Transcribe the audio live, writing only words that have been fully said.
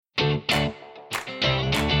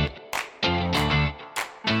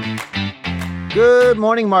Good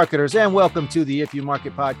morning, marketers, and welcome to the If You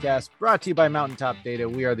Market podcast, brought to you by Mountaintop Data.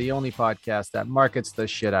 We are the only podcast that markets the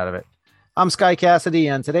shit out of it. I'm Sky Cassidy,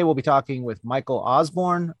 and today we'll be talking with Michael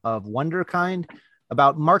Osborne of Wunderkind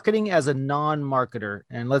about marketing as a non-marketer.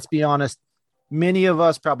 And let's be honest, many of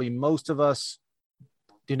us, probably most of us,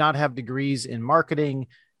 do not have degrees in marketing.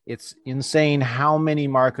 It's insane how many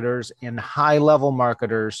marketers and high-level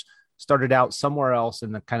marketers started out somewhere else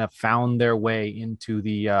and kind of found their way into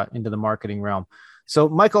the marketing realm. So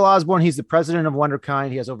Michael Osborne, he's the president of Wunderkind.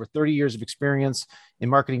 He has over 30 years of experience in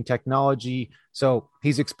marketing technology. So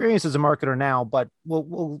he's experienced as a marketer now, but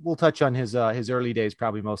we'll touch on his early days,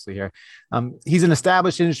 probably mostly here. He's an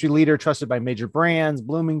established industry leader, trusted by major brands,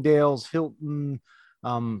 Bloomingdale's, Hilton,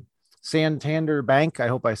 Santander Bank. I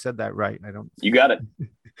hope I said that right. You got it.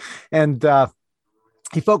 And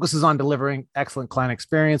he focuses on delivering excellent client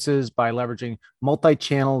experiences by leveraging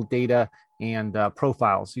multi-channel data and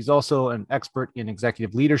profiles. He's also an expert in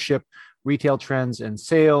executive leadership, retail trends, and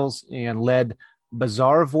sales, and led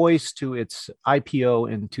Bazaarvoice to its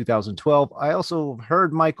IPO in 2012. I also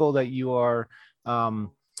heard, Michael, that you are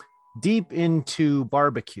deep into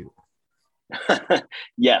barbecue.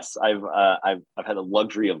 Yes, I've had the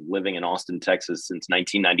luxury of living in Austin, Texas since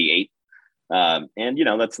 1998,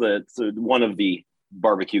 and that's one of the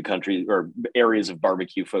barbecue countries or areas of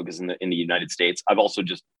barbecue focus in the United States. I've also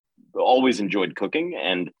just always enjoyed cooking,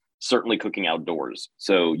 and certainly cooking outdoors.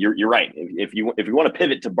 So you're right. If you want to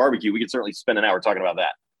pivot to barbecue, we could certainly spend an hour talking about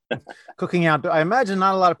that. Cooking outdoor. I imagine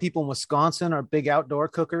not a lot of people in Wisconsin are big outdoor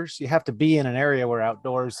cookers. You have to be in an area where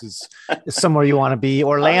outdoors is somewhere you want to be.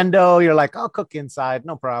 Orlando, you're like, I'll cook inside,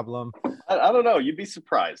 no problem. I don't know. You'd be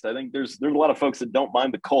surprised. I think there's a lot of folks that don't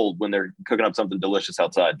mind the cold when they're cooking up something delicious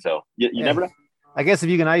outside. So you never know. I guess if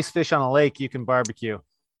you can ice fish on a lake, you can barbecue.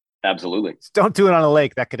 Absolutely. Just don't do it on a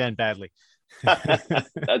lake. That could end badly.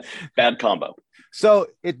 That's bad combo. So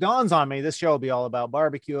it dawns on me, this show will be all about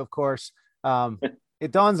barbecue, of course.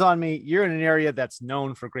 It dawns on me, you're in an area that's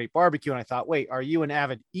known for great barbecue. And I thought, wait, are you an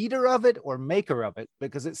avid eater of it or maker of it?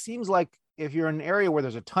 Because it seems like if you're in an area where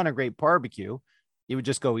there's a ton of great barbecue, you would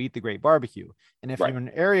just go eat the great barbecue. And if you're in an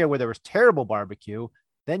area where there was terrible barbecue,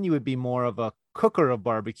 then you would be more of a cooker of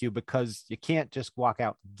barbecue because you can't just walk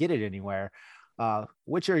out and get it anywhere.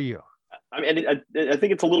 Which are you? I mean, I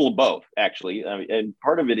think it's a little of both, actually. And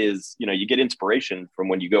part of it is, you get inspiration from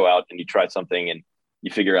when you go out and you try something and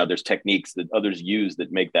you figure out there's techniques that others use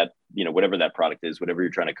that make that, whatever that product is, whatever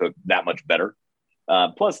you're trying to cook, that much better.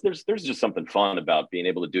 Plus, there's just something fun about being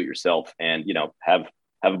able to do it yourself and, have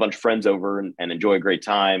a bunch of friends over and enjoy a great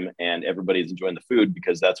time, and everybody's enjoying the food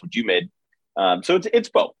because that's what you made. So it's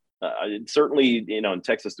both. Certainly, in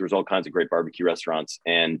Texas, there's all kinds of great barbecue restaurants,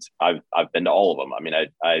 and I've been to all of them. I mean,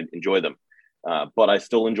 I enjoy them, but I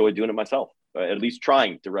still enjoy doing it myself, at least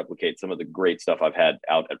trying to replicate some of the great stuff I've had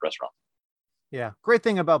out at restaurants. Yeah. Great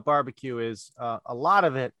thing about barbecue is a lot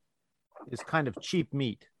of it is kind of cheap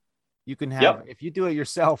meat. You can have, if you do it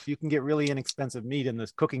yourself, you can get really inexpensive meat, and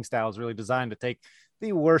this cooking style is really designed to take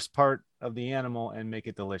the worst part of the animal and make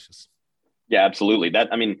it delicious. Yeah, absolutely.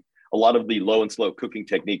 A lot of the low and slow cooking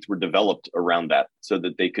techniques were developed around that so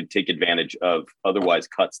that they could take advantage of otherwise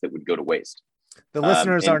cuts that would go to waste. The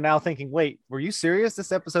listeners are now thinking, wait, were you serious?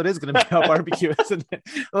 This episode is going to be about barbecue, isn't it?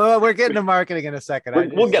 Well, we're getting to marketing in a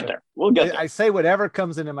second. We'll get there. I say whatever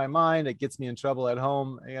comes into my mind. It gets me in trouble at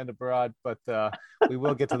home and abroad, but we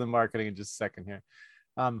will get to the marketing in just a second here.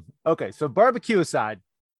 Okay, so barbecue aside,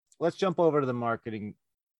 let's jump over to the marketing.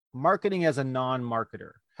 Marketing as a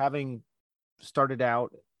non-marketer, having started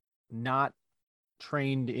out not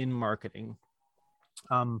trained in marketing.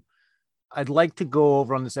 I'd like to go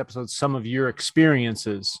over on this episode some of your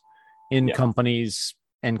experiences in companies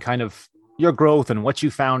and kind of your growth and what you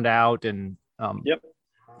found out, and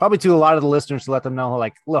probably to a lot of the listeners to let them know,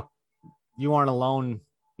 like, look, you aren't alone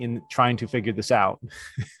in trying to figure this out.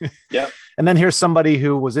 And then here's somebody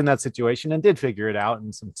who was in that situation and did figure it out,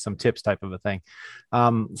 and some tips type of a thing.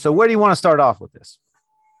 So where do you want to start off with this?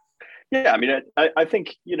 Yeah, I mean, I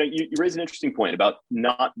think, you raise an interesting point about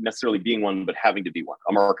not necessarily being one, but having to be one,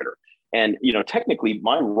 a marketer. And, technically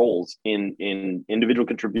my roles in individual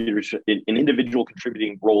contributorship, in individual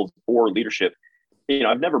contributing roles or leadership,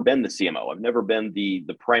 I've never been the CMO. I've never been the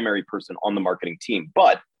primary person on the marketing team,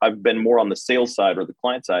 but I've been more on the sales side or the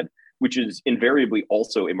client side, which is invariably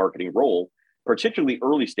also a marketing role, particularly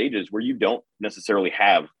early stages where you don't necessarily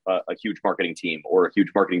have a huge marketing team or a huge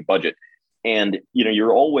marketing budget. And,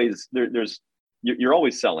 you're always you're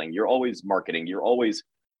always selling, you're always marketing, you're always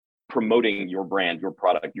promoting your brand, your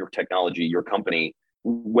product, your technology, your company,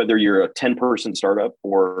 whether you're a 10-person startup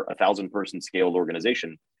or a 1,000-person scaled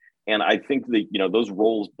organization. And I think that, those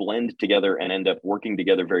roles blend together and end up working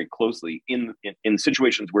together very closely in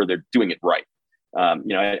situations where they're doing it right.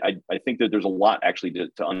 I think that there's a lot actually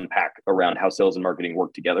to unpack around how sales and marketing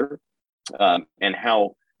work together, and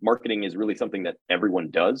how marketing is really something that everyone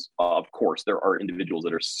does. Of course, there are individuals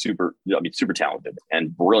that are super talented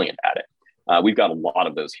and brilliant at it. We've got a lot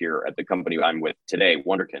of those here at the company I'm with today,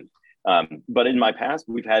 Wunderkind. But in my past,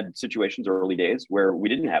 we've had situations early days where we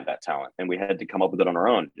didn't have that talent and we had to come up with it on our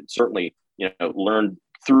own. And certainly, learn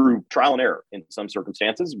through trial and error in some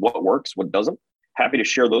circumstances, what works, what doesn't. Happy to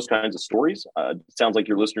share those kinds of stories. It sounds like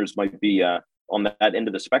your listeners might be on that end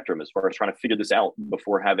of the spectrum as far as trying to figure this out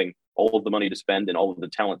before having all of the money to spend and all of the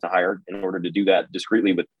talent to hire in order to do that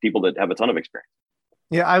discreetly with people that have a ton of experience.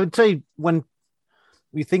 Yeah, I would say when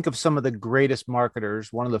we think of some of the greatest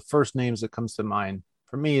marketers, one of the first names that comes to mind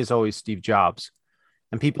for me is always Steve Jobs.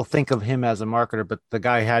 And people think of him as a marketer, but the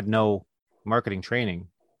guy had no marketing training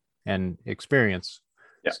and experience.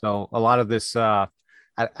 Yeah. So a lot of this, I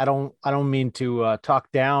don't mean to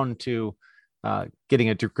talk down to getting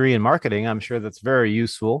a degree in marketing. I'm sure that's very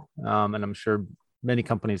useful. And I'm sure many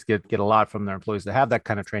companies get a lot from their employees to have that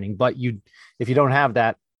kind of training. But if you don't have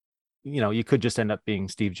that, you could just end up being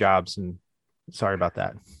Steve Jobs. And sorry about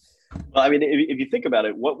that. Well, I mean, if you think about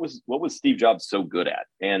it, what was Steve Jobs so good at?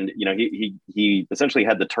 And he essentially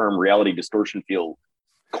had the term reality distortion field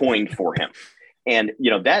coined for him. And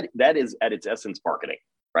that is at its essence marketing,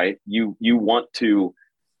 right? You want to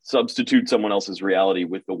substitute someone else's reality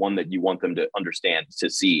with the one that you want them to understand, to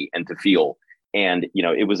see, and to feel. And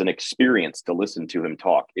it was an experience to listen to him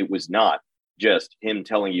talk. It was not just him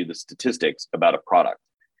telling you the statistics about a product.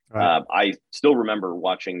 Right. I still remember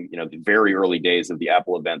watching, the very early days of the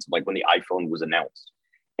Apple events, like when the iPhone was announced,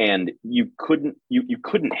 and you couldn't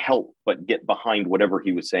help but get behind whatever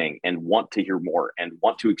he was saying and want to hear more and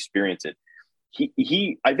want to experience it.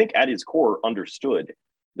 He I think at his core understood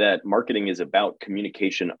that marketing is about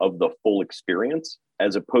communication of the full experience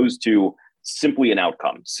as opposed to simply an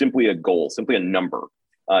outcome, simply a goal, simply a number.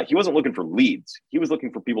 He wasn't looking for leads. He was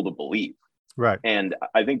looking for people to believe. Right. And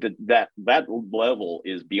I think that level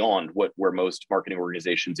is beyond where most marketing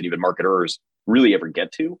organizations and even marketers really ever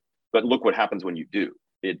get to. But look what happens when you do.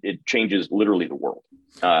 It changes literally the world.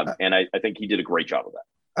 And I think he did a great job of that.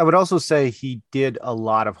 I would also say he did a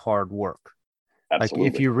lot of hard work. Absolutely.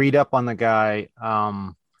 Like if you read up on the guy,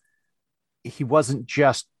 he wasn't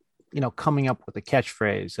just, coming up with a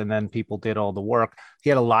catchphrase and then people did all the work. He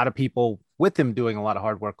had a lot of people with him doing a lot of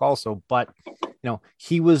hard work also, but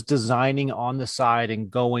he was designing on the side and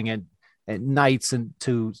going at nights and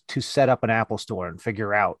to set up an Apple store and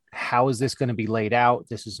figure out how is this going to be laid out.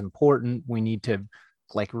 This is important. We need to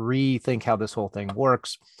rethink how this whole thing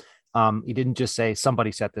works. He didn't just say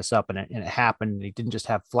somebody set this up and it happened. He didn't just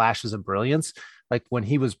have flashes of brilliance. Like when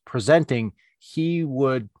he was presenting, he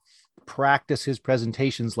would practice his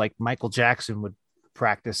presentations like Michael Jackson would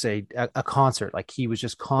practice a concert. Like he was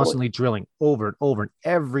just constantly drilling over and over, and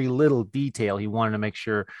every little detail he wanted to make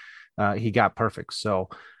sure he got perfect. So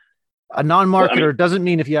a non-marketer doesn't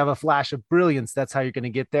mean if you have a flash of brilliance, that's how you're going to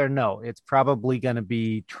get there. No, it's probably going to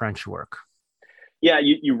be trench work. Yeah,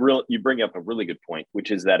 you bring up a really good point,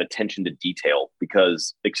 which is that attention to detail,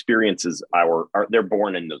 because experiences they're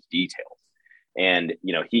born in those details. And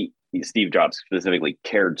Steve Jobs specifically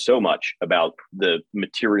cared so much about the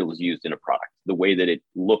materials used in a product, the way that it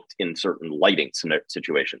looked in certain lighting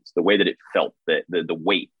situations, the way that it felt, the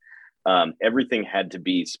weight. Everything had to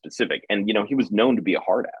be specific. And, he was known to be a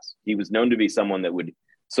hard ass. He was known to be someone that would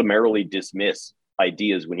summarily dismiss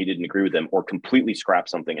ideas when he didn't agree with them, or completely scrap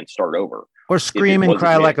something and start over, or scream and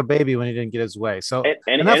cry like a baby when he didn't get his way. So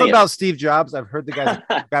enough about Steve Jobs. I've heard the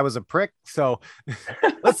guy was a prick. So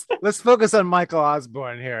let's focus on Michael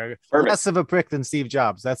Osborne here. Perfect. Less of a prick than Steve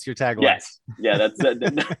Jobs. That's your tagline. Yes. Yeah. That's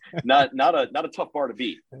not a tough bar to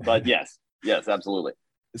beat, but yes, absolutely.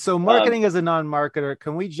 So marketing as a non-marketer,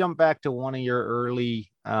 can we jump back to one of your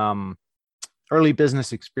early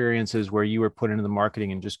business experiences where you were put into the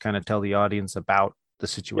marketing and just kind of tell the audience about the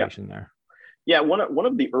situation there? Yeah. One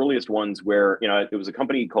of the earliest ones where, it was a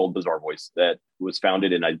company called Bazaarvoice that was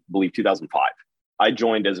founded in, I believe, 2005. I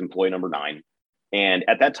joined as employee number 9. And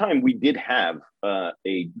at that time, we did have a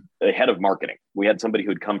head of marketing. We had somebody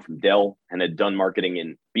who had come from Dell and had done marketing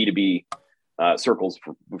in B2B circles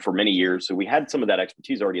for many years. So we had some of that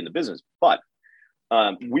expertise already in the business, but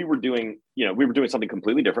we were doing something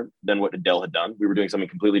completely different than what Dell had done. We were doing something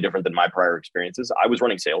completely different than my prior experiences. I was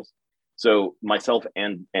running sales. So myself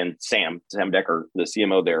and Sam Decker, the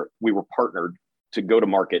CMO there, we were partnered to go to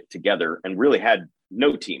market together and really had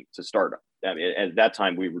no team to start. I mean, at that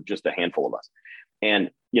time, we were just a handful of us.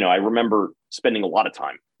 And, I remember spending a lot of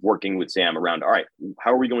time working with Sam around, all right,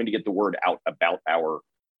 how are we going to get the word out about our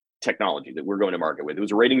technology that we're going to market with? It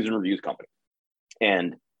was a ratings and reviews company.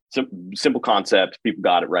 And simple concept, people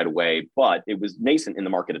got it right away, but it was nascent in the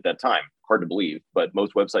market at that time. Hard to believe, but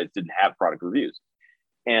most websites didn't have product reviews.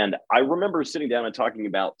 And I remember sitting down and talking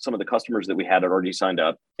about some of the customers that we had already signed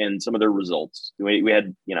up and some of their results. We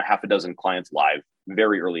had, half a dozen clients live,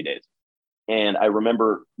 very early days. And I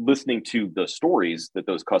remember listening to the stories that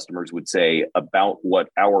those customers would say about what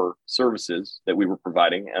our services that we were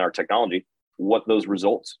providing and our technology, what those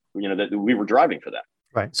results, that we were driving for that.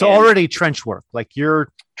 Right. So already trench work, like a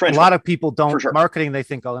lot of people don't marketing. They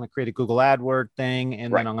think I'm going to create a Google AdWord thing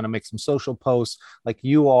and then I'm going to make some social posts. Like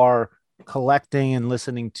you are collecting and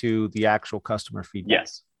listening to the actual customer feedback.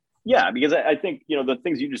 Yes. Yeah. Because I think, the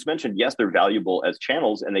things you just mentioned, yes, they're valuable as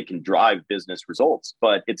channels and they can drive business results,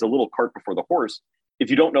 but it's a little cart before the horse. If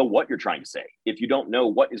you don't know what you're trying to say, if you don't know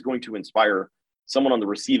what is going to inspire someone on the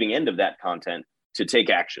receiving end of that content to take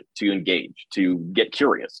action, to engage, to get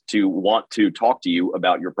curious, to want to talk to you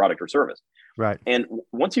about your product or service. Right. And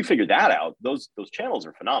once you figure that out, those channels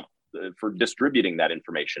are phenomenal for distributing that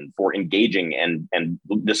information, for engaging and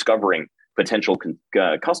discovering potential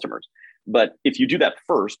customers. But if you do that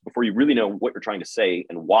first, before you really know what you're trying to say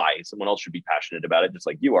and why someone else should be passionate about it, just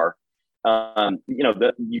like you are,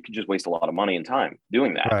 you could just waste a lot of money and time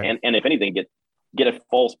doing that. Right. And if anything, get a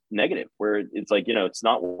false negative where it's like, it's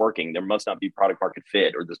not working. There must not be product market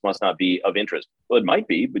fit, or this must not be of interest. Well, it might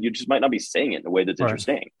be, but you just might not be saying it in a way that's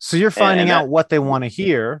interesting. So you're finding out what they want to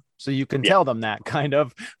hear so you can tell them that kind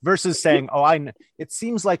of versus saying, it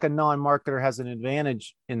seems like a non-marketer has an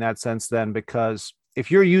advantage in that sense then, because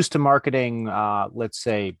if you're used to marketing, let's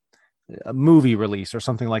say a movie release or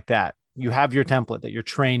something like that, you have your template that you're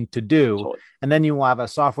trained to do. Totally. And then you will have a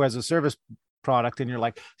software as a service product and you're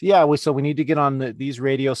like, so we need to get on these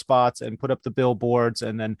radio spots and put up the billboards.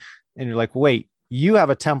 And you're like, wait, you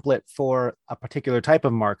have a template for a particular type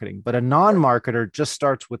of marketing, but a non-marketer just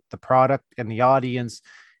starts with the product and the audience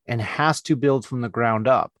and has to build from the ground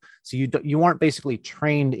up. So you aren't basically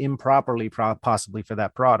trained improperly, possibly for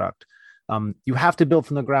that product. You have to build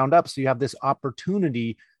from the ground up. So you have this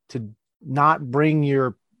opportunity to not bring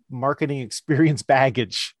your marketing experience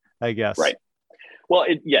baggage, I guess. Right. Well,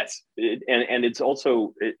 yes. And it's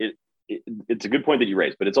also, it's a good point that you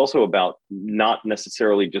raised, but it's also about not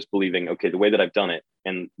necessarily just believing, okay, the way that I've done it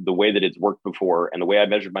and the way that it's worked before and the way I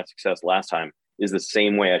measured my success last time is the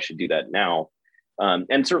same way I should do that now.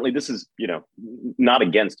 And certainly this is, not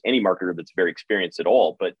against any marketer that's very experienced at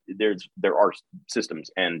all, but there are systems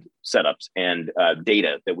and setups and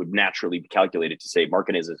data that would naturally be calculated to say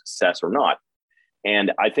marketing is a success or not.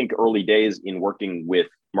 And I think early days in working with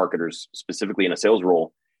marketers, specifically in a sales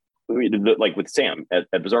role, like with Sam at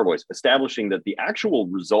Bazaar Voice, establishing that the actual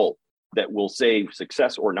result that will say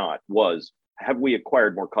success or not was, have we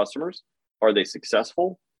acquired more customers? Are they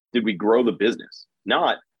successful? Did we grow the business?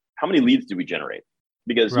 Not how many leads did we generate?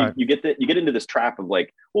 Because you get into this trap of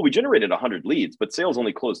like, well, we generated 100 leads, but sales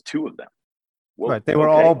only closed 2 of them. Well, they were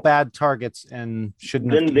all bad targets and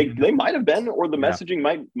shouldn't. Then they might have been, or the messaging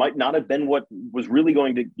might not have been what was really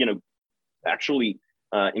going to, actually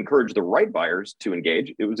encourage the right buyers to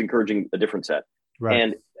engage. It was encouraging a different set. Right.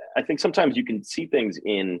 And I think sometimes you can see things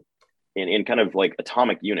in kind of like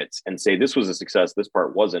atomic units and say this was a success, this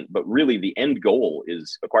part wasn't. But really the end goal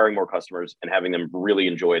is acquiring more customers and having them really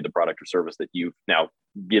enjoy the product or service that you've now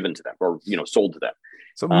given to them or, sold to them.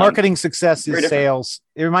 So marketing success is sales.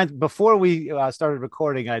 It reminds, before we started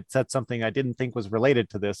recording, I said something I didn't think was related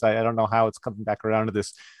to this. I don't know how it's coming back around to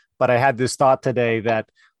this, but I had this thought today that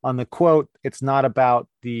on the quote, it's not about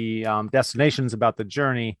the destination, it's about the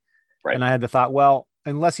journey. Right. And I had the thought, well,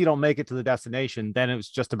 unless you don't make it to the destination, then it was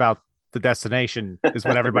just about the destination is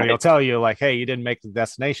what everybody will tell you. Like, hey, you didn't make the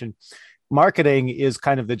destination. Marketing is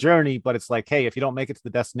kind of the journey, but it's like, hey, if you don't make it to the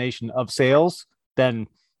destination of sales, then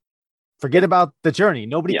forget about the journey.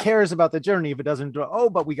 Nobody cares about the journey if it doesn't do,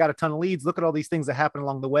 but we got a ton of leads. Look at all these things that happened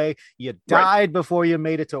along the way. You died before you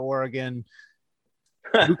made it to Oregon.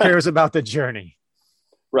 Who cares about the journey?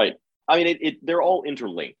 Right. I mean, they're all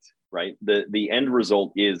interlinked, right? The end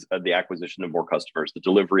result is the acquisition of more customers, the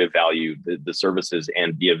delivery of value, the services,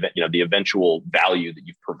 and the eventual value that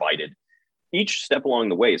you've provided. Each step along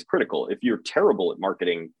the way is critical. If you're terrible at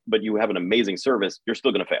marketing, but you have an amazing service, you're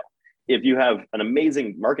still going to fail. If you have an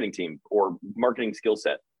amazing marketing team or marketing skill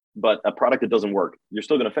set, but a product that doesn't work, you're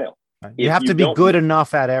still going to fail. You have to be good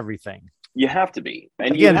enough at everything. You have to be.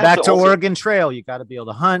 And again, you have back to also, Oregon Trail. You got to be able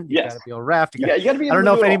to hunt. You got to be able to raft. You got to be I able don't to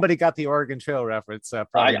know do if it all. anybody got the Oregon Trail reference.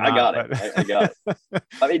 Probably I got not, it. I got it.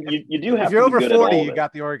 I mean, you do have if you're to be over good 40, at all you of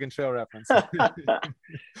got the Oregon Trail reference. I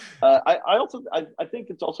think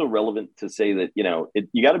it's also relevant to say that,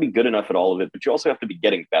 you got to be good enough at all of it, but you also have to be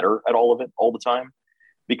getting better at all of it all the time,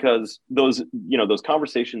 because those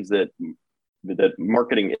conversations that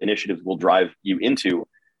marketing initiatives will drive you into,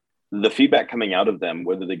 the feedback coming out of them,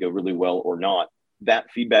 whether they go really well or not, that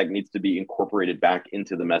feedback needs to be incorporated back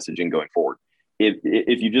into the messaging going forward.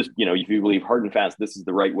 If you just, if you believe hard and fast, this is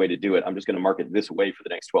the right way to do it, I'm just going to market this way for the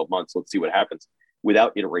next 12 months. Let's see what happens,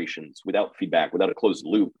 without iterations, without feedback, without a closed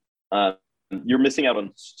loop, you're missing out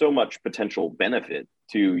on so much potential benefit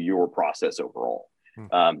to your process overall.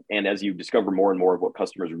 And as you discover more and more of what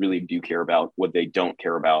customers really do care about, what they don't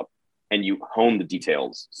care about, and you hone the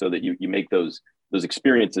details so that you make those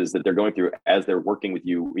experiences that they're going through as they're working with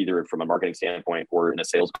you, either from a marketing standpoint or in a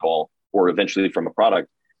sales call, or eventually from a product,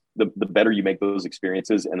 the better you make those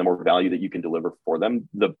experiences and the more value that you can deliver for them,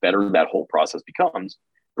 the better that whole process becomes,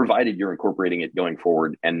 provided you're incorporating it going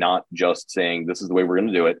forward and not just saying, this is the way we're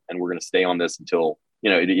going to do it, and we're going to stay on this until,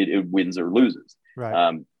 it wins or loses.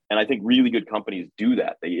 Right. And I think really good companies do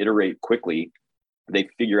that. They iterate quickly. They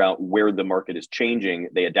figure out where the market is changing.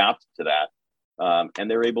 They adapt to that. And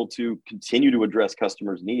they're able to continue to address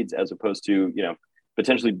customers' needs, as opposed to,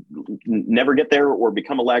 potentially never get there or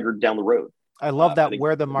become a laggard down the road. I love that,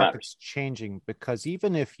 where the market's changing, because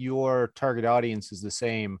even if your target audience is the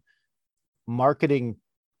same, marketing,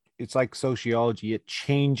 it's like sociology, it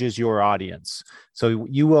changes your audience. So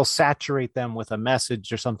you will saturate them with a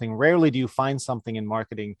message or something. Rarely do you find something in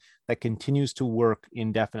marketing that continues to work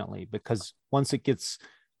indefinitely, because once it gets,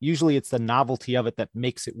 usually it's the novelty of it that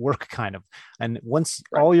makes it work, kind of. And once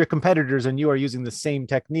all your competitors and you are using the same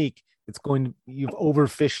technique, you've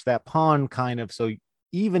overfished that pond, kind of. So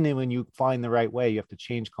even when you find the right way, you have to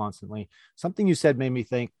change constantly. Something you said made me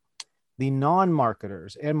think, the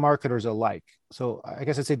non-marketers and marketers alike. So I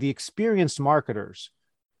guess I'd say the experienced marketers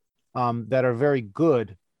that are very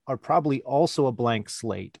good are probably also a blank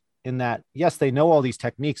slate, in that, yes, they know all these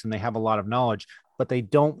techniques and they have a lot of knowledge, but they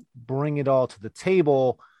don't bring it all to the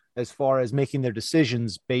table as far as making their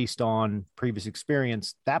decisions based on previous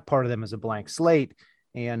experience. That part of them is a blank slate.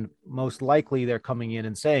 And most likely they're coming in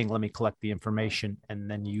and saying, let me collect the information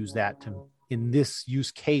and then use that to, in this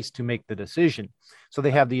use case, to make the decision. So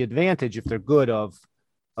they have the advantage, if they're good, of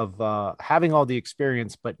having all the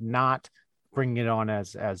experience, but not bringing it on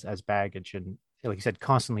as baggage. And like you said,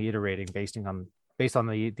 constantly iterating based on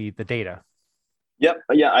the data. Yep.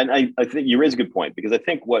 Yeah. And I think you raise a good point, because I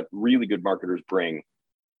think what really good marketers bring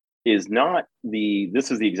is not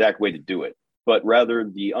this is the exact way to do it, but rather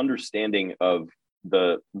the understanding of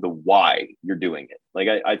the why you're doing it. Like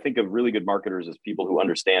I think of really good marketers as people who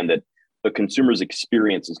understand that the consumer's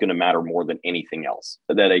experience is going to matter more than anything else,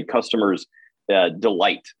 that a customer's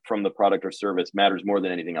delight from the product or service matters more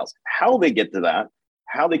than anything else. How they get to that,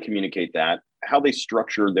 how they communicate that, how they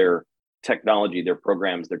structure their technology, their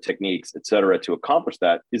programs, their techniques, et cetera, to accomplish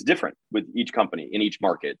that is different with each company in each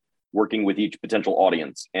market, working with each potential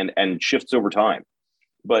audience, and shifts over time.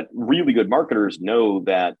 But really good marketers know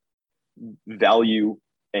that value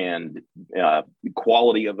and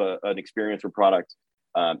quality of an experience or product,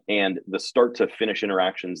 and the start to finish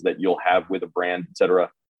interactions that you'll have with a brand, et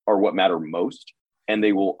cetera, are what matter most. And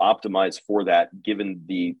they will optimize for that, given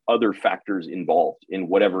the other factors involved in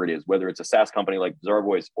whatever it is, whether it's a SaaS company like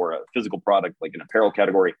Bazaarvoice or a physical product like an apparel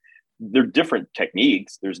category. They're different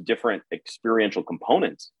techniques, there's different experiential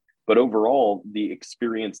components, but overall, the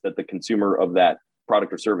experience that the consumer of that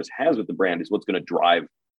product or service has with the brand is what's going to drive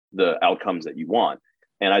the outcomes that you want.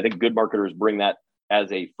 And I think good marketers bring that as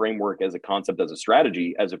a framework, as a concept, as a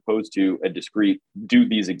strategy, as opposed to a discrete, do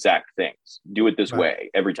these exact things, do it this way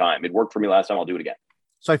every time. It worked for me last time, I'll do it again.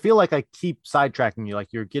 So I feel like I keep sidetracking you,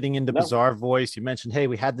 like you're getting into Bazaarvoice. You mentioned, hey,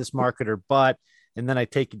 we had this marketer, and then I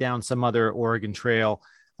take you down some other Oregon Trail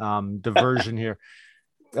diversion here.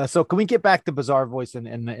 So can we get back to Bazaarvoice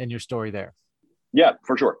and your story there? Yeah,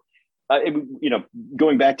 for sure.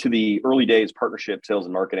 Going back to the early days, partnership, sales,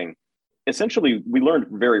 and marketing, essentially we learned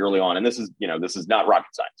very early on, and this is not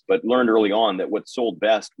rocket science, but learned early on that what sold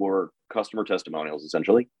best were customer testimonials,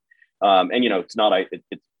 essentially.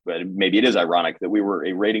 Maybe it is ironic that we were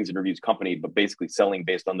a ratings and reviews company, but basically selling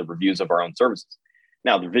based on the reviews of our own services.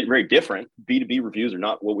 Now, they're very different. B2B reviews are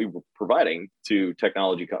not what we were providing to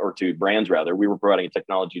technology, or to brands rather. We were providing a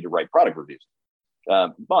technology to write product reviews.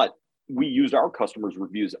 But we used our customers'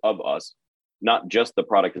 reviews of us, not just the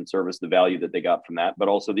product and service, the value that they got from that, but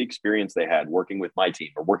also the experience they had working with my team,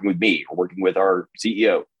 or working with me, or working with our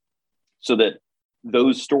CEO, so that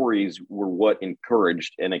those stories were what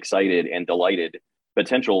encouraged and excited and delighted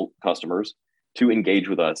potential customers to engage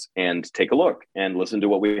with us and take a look and listen to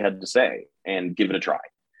what we had to say and give it a try.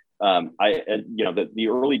 The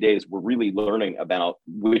early days were really learning about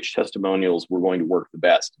which testimonials were going to work the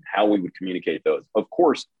best, how we would communicate those. Of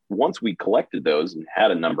course, once we collected those and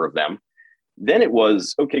had a number of them, then it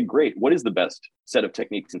was, okay, great. What is the best set of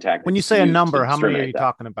techniques and tactics? When you say a number, how many are you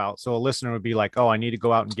talking about? So a listener would be like, oh, I need to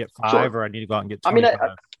go out and get 5, or I need to go out and get 25.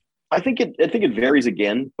 I think it varies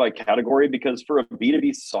again by category, because for a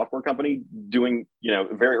B2B software company doing,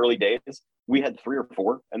 very early days, we had 3 or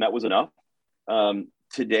 4 and that was enough.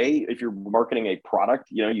 Today, if you're marketing a product,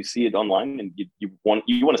 you see it online and you want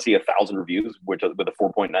to see 1,000 reviews, with a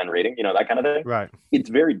 4.9 rating, that kind of thing. Right.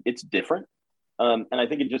 It's different. And I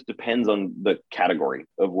think it just depends on the category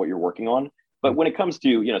of what you're working on. But when it comes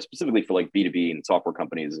to, specifically for like B2B and software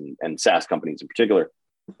companies and SaaS companies in particular,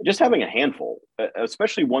 just having a handful,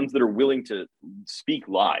 especially ones that are willing to speak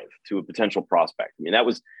live to a potential prospect. I mean, that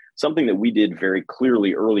was something that we did very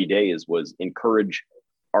clearly early days, was encourage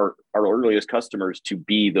our earliest customers to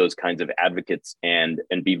be those kinds of advocates and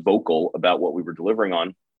be vocal about what we were delivering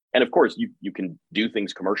on. And of course, you can do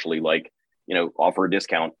things commercially, like, offer a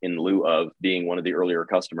discount in lieu of being one of the earlier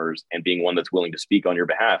customers and being one that's willing to speak on your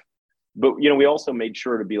behalf. But, we also made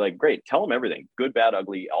sure to be like, great, tell them everything, good, bad,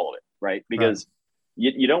 ugly, all of it, right? Because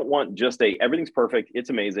you don't want just everything's perfect, it's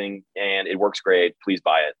amazing, and it works great, please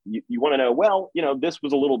buy it. You want to know, well, this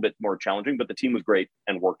was a little bit more challenging, but the team was great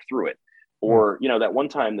and worked through it. Or, that one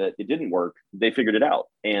time that it didn't work, they figured it out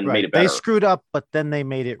and made it better. They screwed up, but then they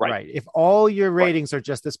made it right. If all your ratings are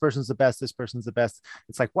just this person's the best, this person's the best,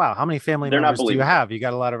 it's like, wow, how many family members do you have? You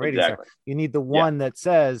got a lot of ratings there. You need the one that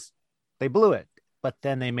says they blew it, but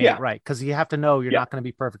then they made it right. Because you have to know you're not going to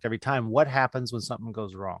be perfect every time. What happens when something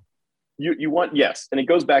goes wrong? You want, yes. And it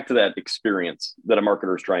goes back to that experience that a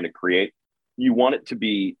marketer is trying to create. You want it to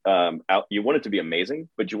be you want it to be amazing,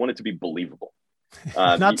 but you want it to be believable.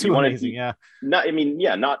 Not too amazing,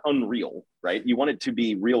 not unreal, right? You want it to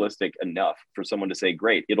be realistic enough for someone to say,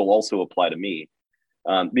 great, it'll also apply to me.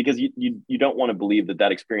 Because you don't want to believe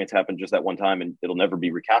that experience happened just that one time and it'll never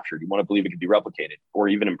be recaptured. You want to believe it can be replicated or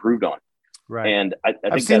even improved on. Right. And I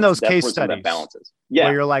think I've seen those case studies that balances.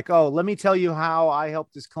 Where you're like, oh, let me tell you how I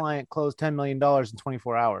helped this client close $10 million in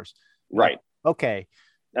 24 hours. Right. Okay.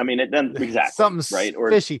 I mean, exactly. Something's right. Or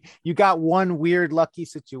fishy. You got one weird lucky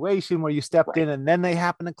situation where you stepped in and then they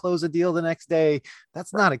happen to close a deal the next day.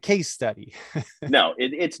 That's not a case study. No,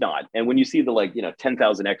 it's not. And when you see the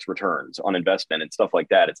 10,000x returns on investment and stuff like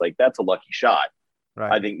that, it's like, that's a lucky shot.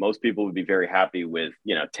 Right. I think most people would be very happy with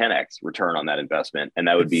 10x return on that investment, and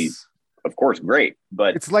that would be, of course, great.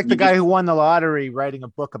 But it's like the guy who won the lottery writing a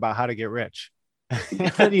book about how to get rich.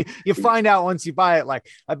 And you find out once you buy it, like,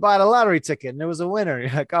 I bought a lottery ticket and there was a winner.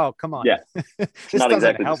 You're like, oh, come on. Yeah. This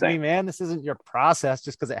doesn't help me, man. This isn't your process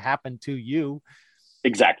just because it happened to you.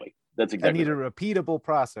 Exactly. That's exactly. I need a repeatable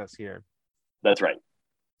process here. That's right.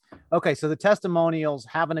 Okay. So the testimonials,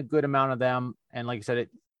 having a good amount of them. And like I said, it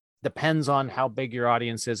depends on how big your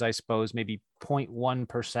audience is, I suppose, maybe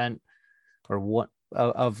 0.1% or what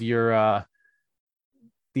of your,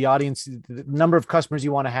 the audience, the number of customers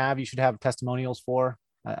you want to have, you should have testimonials for.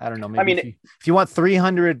 I don't know. Maybe if you want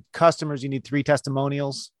 300 customers, you need 3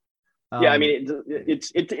 testimonials.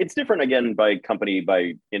 It's different again by company,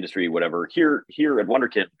 by industry, whatever. Here at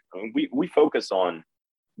Wonderkit, we focus on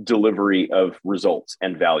delivery of results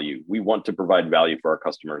and value. We want to provide value for our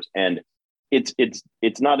customers, and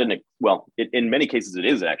it's not in many cases it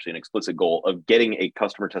is actually an explicit goal of getting a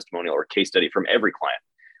customer testimonial or case study from every client.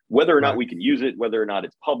 Whether or not we can use it, whether or not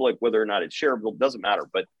it's public, whether or not it's shareable, doesn't matter.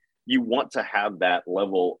 But you want to have that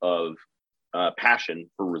level of passion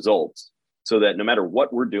for results, so that no matter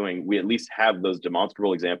what we're doing, we at least have those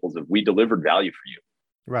demonstrable examples of we delivered value for you.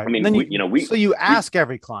 Right. I mean, then so you ask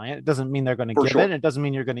every client. It doesn't mean they're going to get it. It doesn't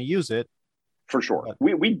mean you're going to use it. For sure.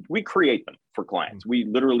 But we create them for clients. We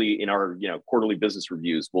literally, in our quarterly business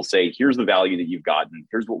reviews, will say, here's the value that you've gotten.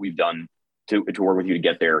 Here's what we've done to work with you to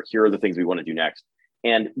get there. Here are the things we want to do next.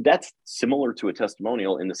 And that's similar to a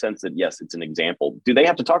testimonial in the sense that, yes, it's an example. Do they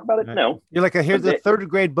have to talk about it? No. You're like, here's the third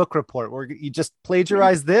grade book report where you just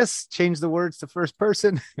plagiarize this, change the words to first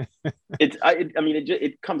person.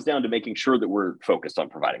 It comes down to making sure that we're focused on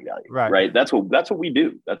providing value, right? That's what we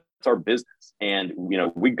do. That's our business. And,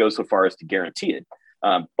 we go so far as to guarantee it.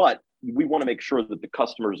 But we want to make sure that the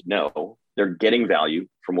customers know they're getting value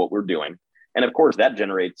from what we're doing. And of course, that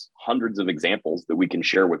generates hundreds of examples that we can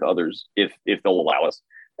share with others if they'll allow us.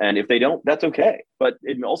 And if they don't, that's okay. But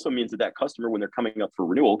it also means that customer, when they're coming up for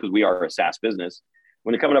renewal, because we are a SaaS business,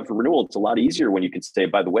 When they're coming up for renewal, it's a lot easier when you can say,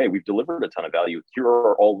 by the way, we've delivered a ton of value. Here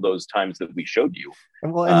are all those times that we showed you.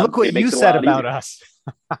 Well, and look what you said about us.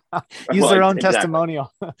 Use their own exactly.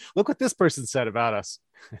 testimonial. Look what this person said about us.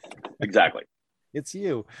 Exactly. It's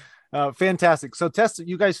you. Fantastic. So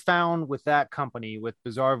you guys found with that company, with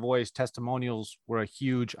Bazaarvoice, testimonials were a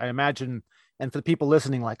huge, I imagine, and for the people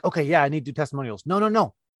listening, like, okay, yeah, I need to do testimonials.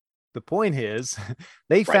 No. The point is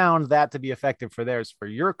they found that to be effective for theirs. For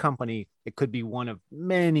your company, it could be one of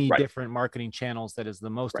many different marketing channels that is the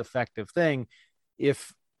most effective thing.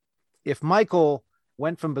 If Michael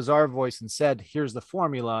went from Bazaarvoice and said, here's the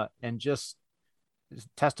formula, and just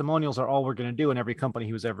testimonials are all we're going to do in every company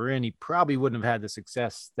he was ever in, he probably wouldn't have had the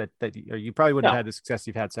success or you probably wouldn't have had the success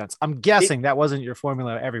you've had since. I'm guessing that wasn't your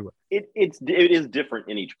formula everywhere. It is different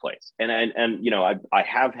in each place. And you know, I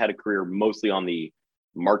have had a career mostly on the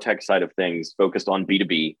MarTech side of things, focused on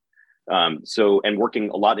B2B. And working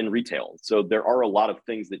a lot in retail. So there are a lot of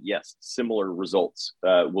things that, yes, similar results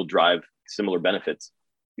will drive similar benefits.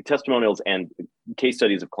 Testimonials and case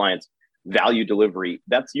studies of clients, value delivery,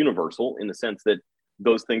 that's universal in the sense that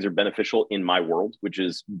those things are beneficial in my world, which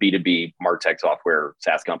is B2B, MarTech software,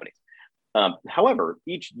 SaaS companies. However,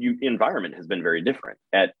 each environment has been very different.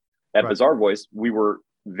 At Bazaarvoice, we were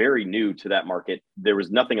very new to that market. There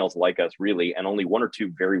was nothing else like us really, and only one or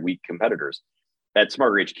two very weak competitors. At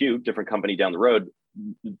SmarterHQ, different company down the road,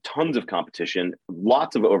 tons of competition,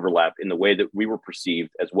 lots of overlap in the way that we were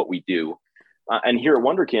perceived as what we do. And here at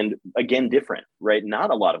Wunderkind, again, different, right? Not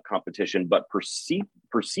a lot of competition, but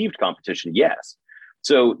perceived competition, yes.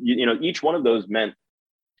 So, you know, each one of those meant,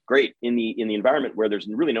 great, in the environment where there's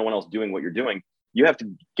really no one else doing what you're doing, you have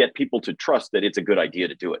to get people to trust that it's a good idea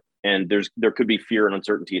to do it. And there could be fear and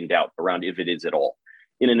uncertainty and doubt around if it is at all.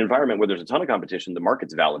 In an environment where there's a ton of competition, the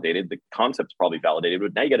market's validated, the concept's probably validated,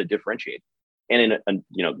 but now you got to differentiate. And in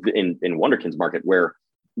Wunderkind's market, where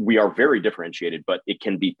we are very differentiated, but it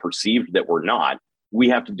can be perceived that we're not, we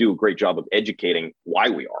have to do a great job of educating why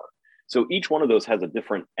we are. So each one of those has a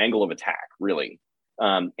different angle of attack, really.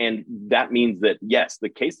 And that means that, yes, the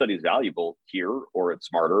case study is valuable here or at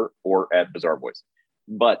Smarter or at Bazaarvoice,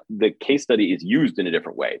 but the case study is used in a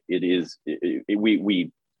different way.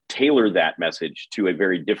 We tailor that message to a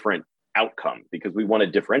very different outcome because we want to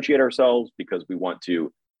differentiate ourselves, because we want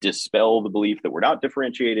to dispel the belief that we're not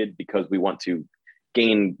differentiated, because we want to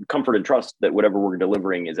gain comfort and trust that whatever we're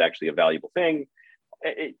delivering is actually a valuable thing.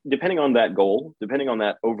 Depending on that goal, depending on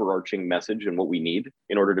that overarching message and what we need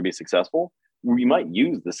in order to be successful, we might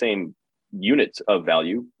use the same units of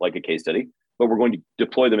value, like a case study, but we're going to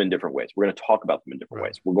deploy them in different ways. We're going to talk about them in different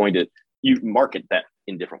ways. We're going to market that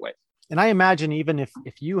in different ways. And I imagine even if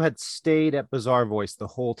you had stayed at Bazaarvoice the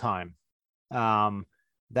whole time,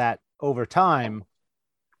 that over time,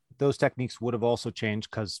 those techniques would have also changed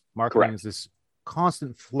because marketing is this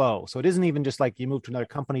constant flow. So it isn't even just like you move to another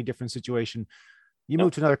company, different situation. You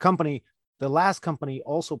move to another company. The last company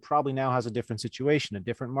also probably now has a different situation, a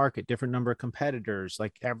different market, different number of competitors.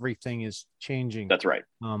 Like everything is changing. That's right.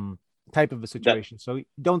 Type of a situation. So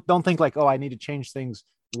don't think like, oh, I need to change things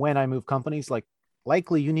when I move companies. Like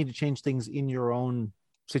likely you need to change things in your own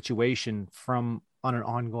situation on an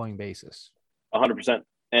ongoing basis. 100%.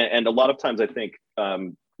 And a lot of times I think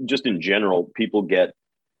just in general, people get,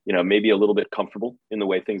 maybe a little bit comfortable in the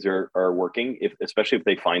way things are working, especially if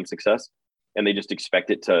they find success and they just expect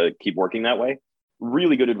it to keep working that way.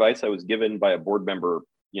 Really good advice I was given by a board member,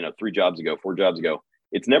 4 jobs ago.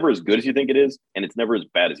 It's never as good as you think it is, and it's never as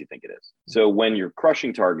bad as you think it is. So when you're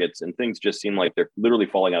crushing targets and things just seem like they're literally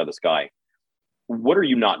falling out of the sky, what are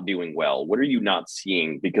you not doing well? What are you not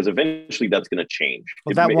seeing? Because eventually that's going to change.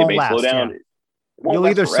 Well, that won't last. Slow down. Yeah. You'll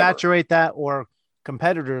either saturate that or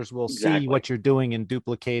competitors will see what you're doing and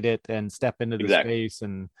duplicate it and step into the space.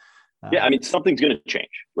 And something's going to change,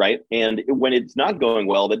 right? And when it's not going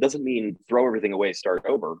well, that doesn't mean throw everything away, start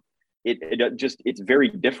over. It's very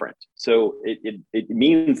different. So it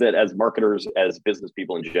means that as marketers, as business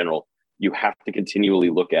people in general, you have to continually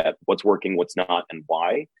look at what's working, what's not, and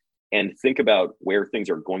why, and think about where things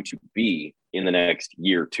are going to be in the next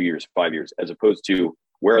year, 2 years, 5 years, as opposed to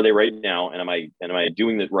where are they right now, and am I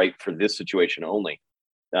doing it right for this situation only?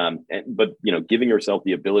 But giving yourself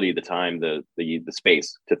the ability, the time, the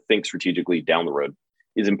space to think strategically down the road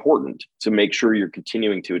is important to make sure you're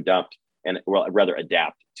continuing to adapt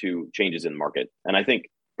to changes in the market. And I think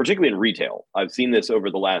particularly in retail, I've seen this over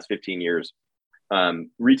the last 15 years.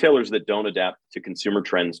 Retailers that don't adapt to consumer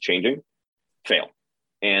trends changing fail.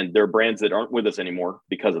 And there are brands that aren't with us anymore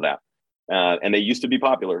because of that. And they used to be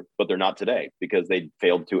popular, but they're not today because they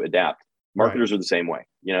failed to adapt. Marketers are the same way.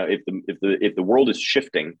 If the world is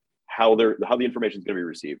shifting, how the information is going to be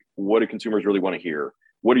received. What do consumers really want to hear?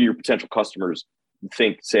 What do your potential customers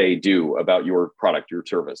think, say, do about your product, your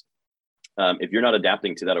service? If you're not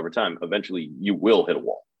adapting to that over time, eventually you will hit a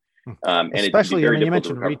wall. And especially, you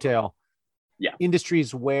mentioned retail. Yeah.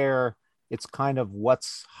 Industries where it's kind of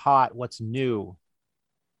what's hot, what's new.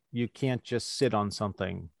 You can't just sit on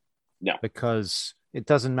something. No. Because it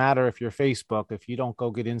doesn't matter if you're Facebook, if you don't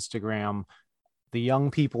go get Instagram, the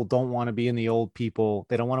young people don't want to be in the old people.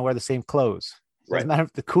 They don't want to wear the same clothes. It doesn't matter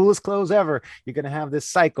if the coolest clothes ever, you're going to have this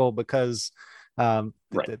cycle because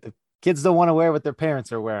the kids don't want to wear what their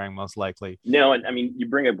parents are wearing, most likely. No, and I mean, you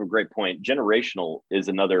bring up a great point. Generational is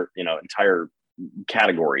another, entire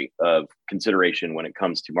category of consideration when it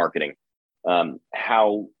comes to marketing.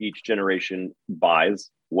 How each generation buys,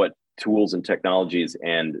 what tools and technologies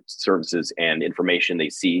and services and information they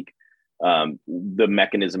seek, the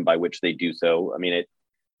mechanism by which they do so. I mean,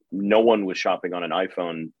 no one was shopping on an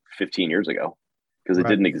iPhone 15 years ago because it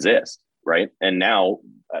didn't exist, right? And now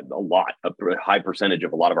a high percentage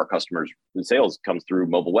of a lot of our customers' sales comes through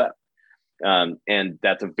mobile web. And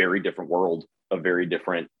that's a very different world, a very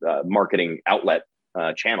different marketing outlet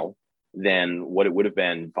channel than what it would have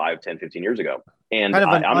been 5, 10, 15 years ago. And kind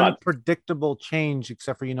of an unpredictable change,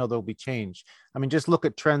 except for, there'll be change. I mean, just look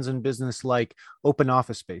at trends in business like open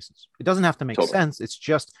office spaces. It doesn't have to make sense. It's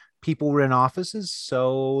just people were in offices.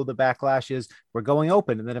 So the backlash is we're going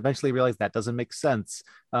open, and then eventually realize that doesn't make sense.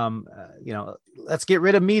 Let's get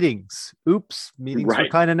rid of meetings. Oops. Meetings were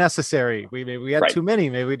kind of necessary. We had too many.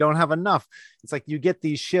 Maybe we don't have enough. It's like you get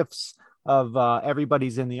these shifts of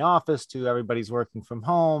everybody's in the office to everybody's working from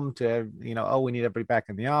home to, we need everybody back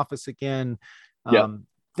in the office again.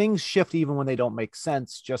 Things shift even when they don't make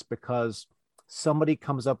sense, just because somebody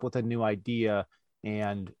comes up with a new idea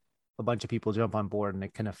and a bunch of people jump on board, and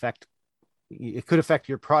it could affect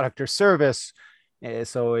your product or service.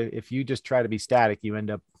 So if you just try to be static, you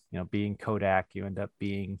end up, being Kodak, you end up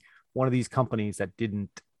being one of these companies that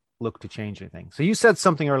didn't look to change anything. So you said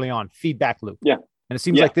something early on, feedback loop. Yeah. And it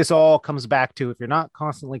seems like this all comes back to, if you're not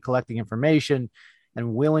constantly collecting information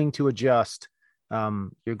and willing to adjust,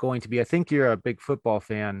 you're going to be, I think you're a big football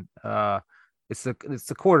fan. It's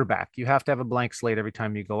the quarterback. You have to have a blank slate every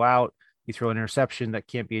time you go out. You throw an interception that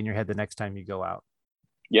can't be in your head the next time you go out.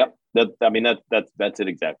 Yep. That's it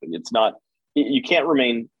exactly. It's not, you can't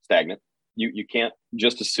remain stagnant. You can't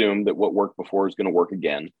just assume that what worked before is going to work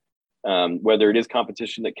again. Whether it is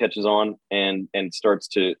competition that catches on and starts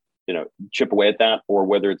to, chip away at that, or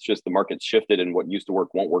whether it's just the market's shifted and what used to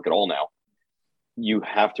work won't work at all now. You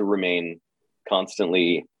have to remain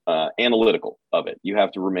constantly analytical of it. You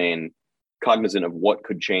have to remain cognizant of what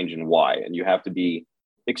could change and why. And you have to be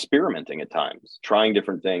experimenting at times, trying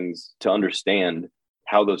different things to understand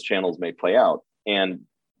how those channels may play out. And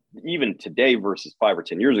even today versus 5 or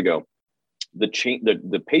 10 years ago,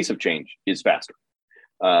 the pace of change is faster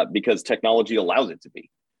because technology allows it to be.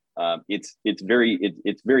 It's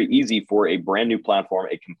very easy for a brand new platform,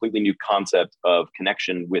 a completely new concept of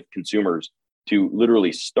connection with consumers to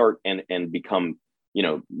literally start and become,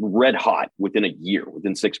 red hot within a year,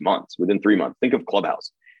 within 6 months, within 3 months. Think of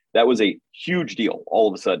Clubhouse. That was a huge deal all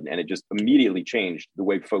of a sudden. And it just immediately changed the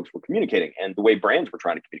way folks were communicating and the way brands were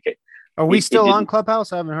trying to communicate. Are we still on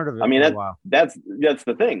Clubhouse? I haven't heard of it. I mean, that's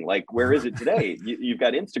the thing. Like, where is it today? You've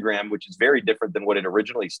got Instagram, which is very different than what it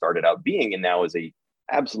originally started out being, and now is a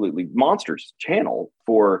absolutely monstrous channel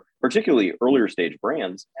for particularly earlier stage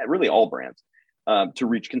brands, and really all brands, to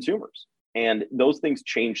reach consumers. And those things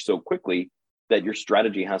change so quickly that your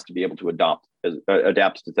strategy has to be able to adapt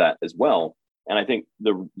to that as well. And I think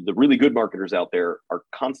the really good marketers out there are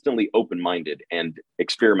constantly open-minded and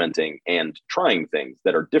experimenting and trying things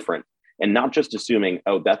that are different, and not just assuming,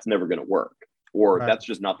 oh, that's never going to work, or that's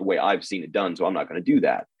just not the way I've seen it done, so I'm not going to do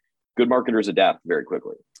that. Good marketers adapt very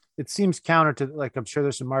quickly. It seems counter to, like, I'm sure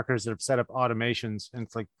there's some marketers that have set up automations, and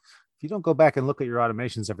it's like, if you don't go back and look at your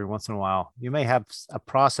automations every once in a while, you may have a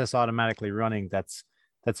process automatically running that's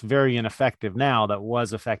very ineffective now that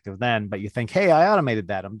was effective then, but you think, hey, I automated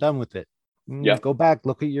that, I'm done with it. Go back,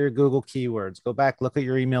 look at your Google keywords, go back, look at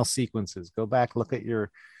your email sequences, go back, look at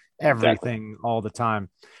your everything all the time.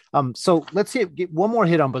 So let's get one more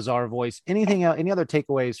hit on Bazaar Voice. Anything else, any other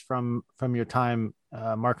takeaways from your time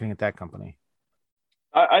marketing at that company?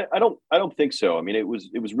 I don't think so. I mean, it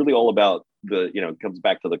was really all about it comes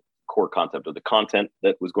back to the core concept of the content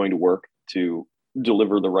that was going to work to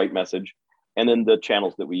deliver the right message, and then the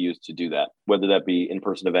channels that we use to do that, whether that be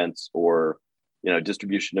in-person events or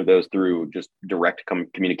distribution of those through just direct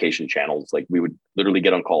communication channels. Like, we would literally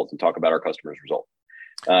get on calls and talk about our customers' results.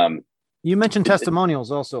 You mentioned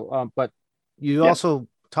testimonials also, but you also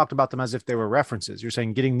talked about them as if they were references. You're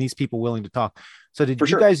saying getting these people willing to talk. So did For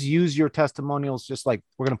you sure. guys use your testimonials just like,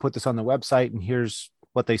 we're going to put this on the website and here's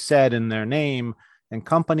what they said in their name and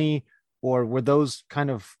company, or were those kind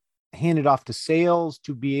of handed off to sales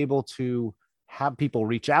to be able to have people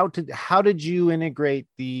reach out to? How did you integrate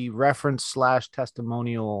the reference /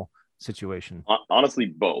 testimonial situation? Honestly,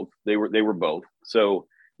 both. They were both. So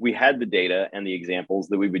we had the data and the examples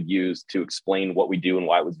that we would use to explain what we do and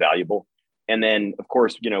why it was valuable. And then, of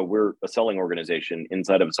course, we're a selling organization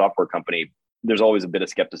inside of a software company. There's always a bit of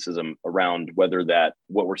skepticism around whether that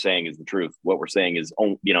what we're saying is the truth. What we're saying is,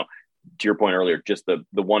 to your point earlier, just the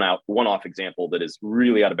one-off example that is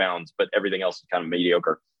really out of bounds, but everything else is kind of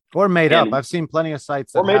mediocre. Or made up. I've seen plenty of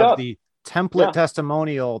sites that have the template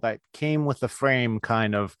testimonial that came with the frame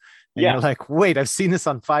kind of. And you're like, wait, I've seen this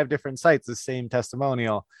on 5 different sites, the same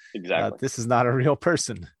testimonial. Exactly. This is not a real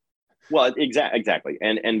person. Well, exactly.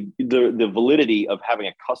 And the validity of having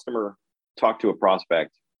a customer talk to a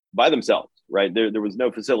prospect by themselves, right? There was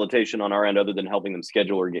no facilitation on our end other than helping them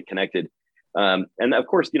schedule or get connected. And of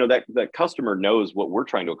course, that customer knows what we're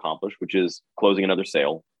trying to accomplish, which is closing another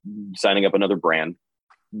sale, signing up another brand,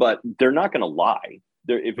 but they're not going to lie.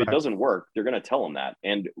 If it doesn't work, they're going to tell them that.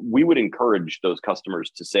 And we would encourage those customers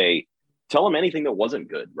to tell them anything that wasn't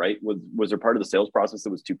good, right? Was there part of the sales process that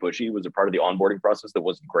was too pushy? Was there part of the onboarding process that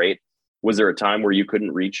wasn't great? Was there a time where you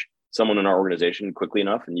couldn't reach someone in our organization quickly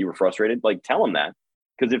enough and you were frustrated? Like, tell them that.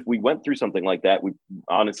 Because if we went through something like that,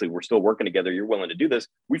 we're still working together. You're willing to do this.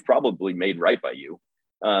 We've probably made right by you.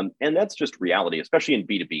 And that's just reality, especially in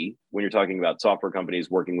B2B, when you're talking about software companies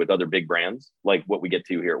working with other big brands, like what we get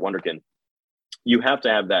to here at Wunderkind. You have to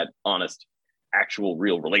have that honest, actual,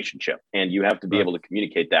 real relationship, and you have to be able to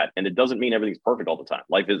communicate that. And it doesn't mean everything's perfect all the time.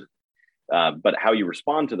 Life is, but how you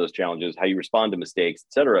respond to those challenges, how you respond to mistakes,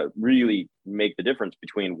 et cetera, really make the difference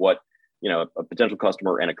between what a potential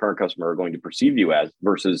customer and a current customer are going to perceive you as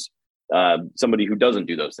versus somebody who doesn't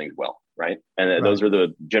do those things well, right? And those are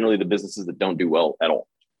generally the businesses that don't do well at all.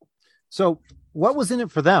 So, what was in it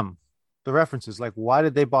for them? The references, like, why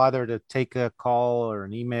did they bother to take a call or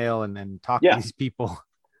an email and then talk to these people?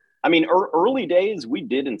 I mean, early days, we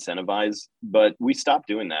did incentivize, but we stopped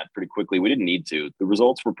doing that pretty quickly. We didn't need to. The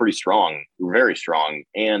results were pretty strong, very strong.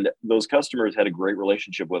 And those customers had a great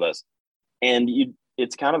relationship with us. And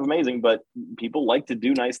it's kind of amazing, but people like to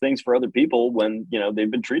do nice things for other people when,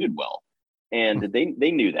 they've been treated well. And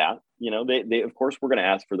they knew that. They of course, we're going to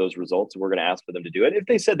ask for those results. We're going to ask for them to do it. If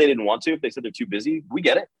they said they didn't want to, if they said they're too busy, we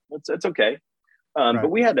get it. That's okay. But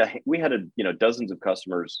we had dozens of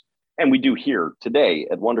customers, and we do here today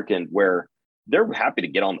at Wunderkind, where they're happy to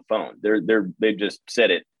get on the phone. They just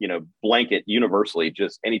said it, blanket universally,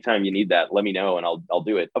 just anytime you need that, let me know and I'll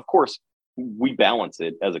do it. Of course, we balance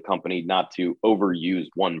it as a company not to overuse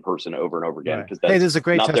one person over and over again. Because hey, this is a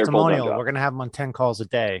great testimonial. We're going to have them on 10 calls a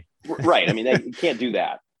day. Right. I mean, they can't do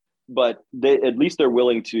that. But at least they're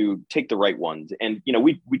willing to take the right ones. And,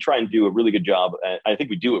 we try and do a really good job. I think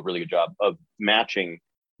we do a really good job of matching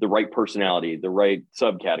the right personality, the right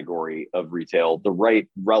subcategory of retail, the right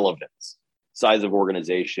relevance, size of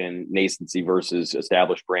organization, nascency versus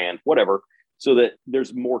established brand, whatever, so that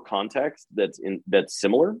there's more context that's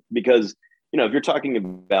similar. Because, if you're talking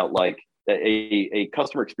about like a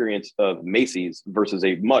customer experience of Macy's versus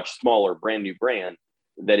a much smaller brand new brand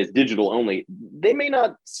that is digital only, they may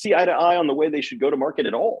not see eye to eye on the way they should go to market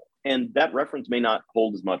at all. And that reference may not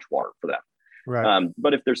hold as much water for them. Right.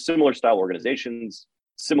 But if there's similar style organizations,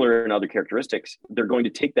 similar in other characteristics, they're going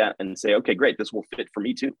to take that and say, okay, great, this will fit for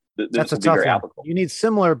me too. That's a tough one. Applicable. You need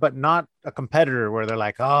similar, but not a competitor where they're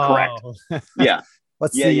like, oh, correct. Yeah.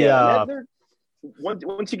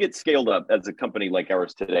 Once you get scaled up as a company like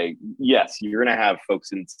ours today, yes, you're going to have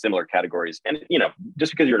folks in similar categories. And,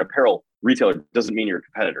 just because you're an apparel retailer doesn't mean you're a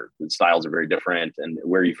competitor. The styles are very different and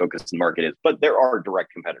where you focus in the market is, but there are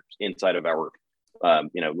direct competitors inside of our,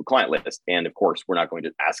 client list. And of course, we're not going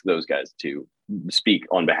to ask those guys to speak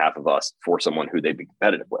on behalf of us for someone who they'd be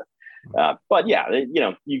competitive with. But yeah,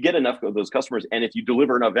 you get enough of those customers. And if you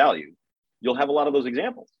deliver enough value, you'll have a lot of those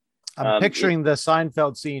examples. I'm picturing the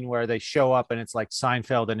Seinfeld scene where they show up and it's like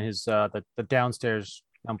Seinfeld and his the downstairs,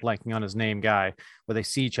 I'm blanking on his name, guy, where they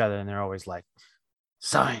see each other and they're always like,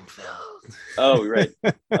 Seinfeld. Oh, right.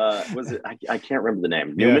 Was it? I can't remember the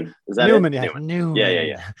name. Newman? Is that Newman? It? Yeah, Newman.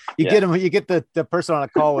 Yeah. You get him. You get the person on a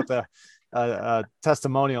call with a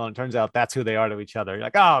testimonial, and it turns out that's who they are to each other. You're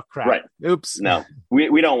like, oh crap! Right. Oops. No,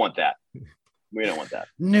 we don't want that. We don't want that.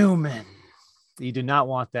 Newman. You do not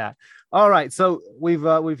want that. All right. So we've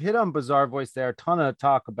hit on Bazaarvoice there. A ton of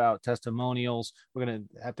talk about testimonials. We're gonna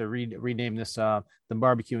have to rename this the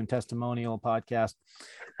Barbecue and Testimonial Podcast.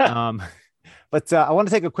 But I want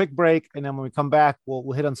to take a quick break, and then when we come back,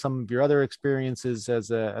 we'll hit on some of your other experiences as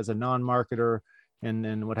a non-marketer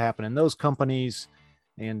and what happened in those companies.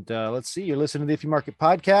 And let's see, you're listening to the If You Market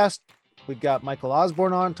podcast. We've got Michael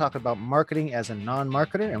Osborne on talking about marketing as a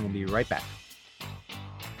non-marketer, and we'll be right back.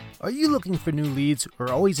 Are you looking for new leads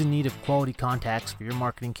or always in need of quality contacts for your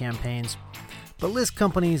marketing campaigns? But list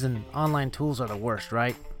companies and online tools are the worst,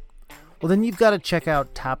 right? Well, then you've got to check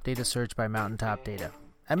out Top Data Search by Mountaintop Data.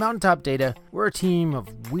 At Mountaintop Data, we're a team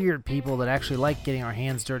of weird people that actually like getting our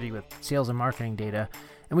hands dirty with sales and marketing data,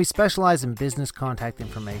 and we specialize in business contact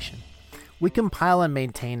information. We compile and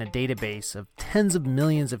maintain a database of tens of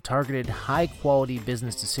millions of targeted, high-quality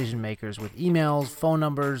business decision makers with emails, phone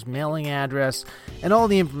numbers, mailing address, and all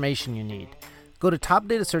the information you need. Go to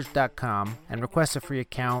topdatasearch.com and request a free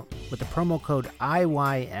account with the promo code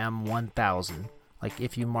IYM1000, like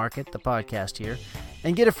If You Market, the podcast here,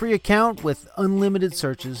 and get a free account with unlimited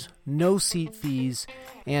searches, no seat fees,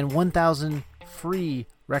 and 1,000 free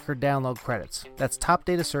record download credits. That's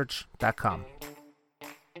topdatasearch.com.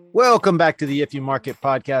 Welcome back to the If You Market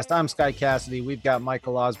podcast. I'm Sky Cassidy. We've got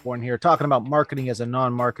Michael Osborne here talking about marketing as a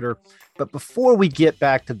non-marketer. But before we get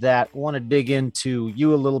back to that, I want to dig into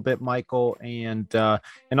you a little bit, Michael, and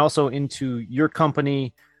also into your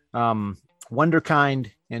company,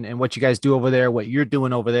 Wunderkind, and what you guys do over there, what you're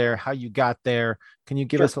doing over there, how you got there. Can you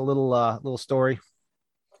give us a little story?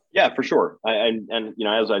 Yeah, for sure. And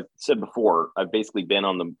as I said before, I've basically been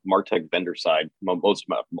on the MarTech vendor side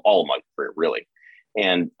all of my career, really.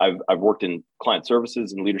 And I've worked in client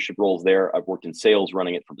services and leadership roles there. I've worked in sales,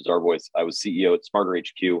 running it for Bazaarvoice. I was CEO at Smarter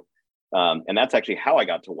HQ. And that's actually how I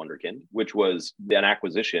got to Wunderkind, which was an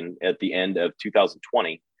acquisition at the end of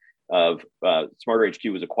 2020 of Smarter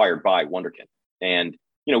HQ was acquired by Wunderkind. And,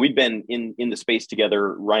 we'd been in the space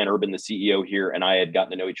together. Ryan Urban, the CEO here, and I had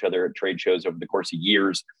gotten to know each other at trade shows over the course of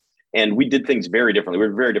years. And we did things very differently. We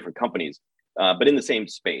were very different companies, but in the same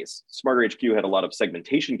space. Smarter HQ had a lot of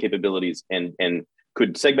segmentation capabilities and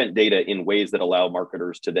could segment data in ways that allow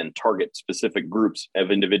marketers to then target specific groups of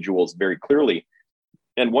individuals very clearly.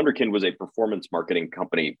 And Wunderkind was a performance marketing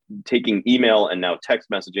company, taking email and now text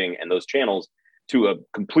messaging and those channels to a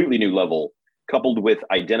completely new level, coupled with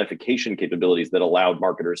identification capabilities that allowed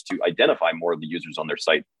marketers to identify more of the users on their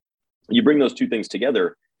site. You bring those two things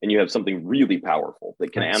together and you have something really powerful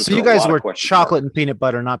that can answer. So you guys were chocolate and peanut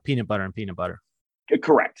butter, not peanut butter and peanut butter.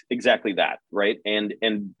 Correct. Exactly that. Right. And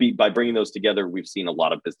by bringing those together, we've seen a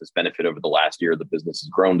lot of business benefit over the last year. The business has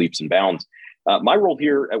grown leaps and bounds. My role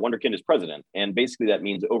here at Wunderkind is president. And basically that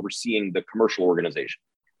means overseeing the commercial organization.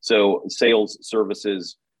 So sales,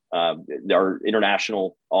 services, our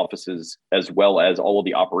international offices, as well as all of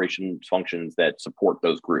the operations functions that support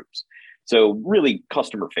those groups. So really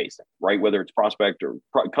customer facing, right? Whether it's prospect or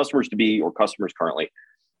customers to be or customers currently.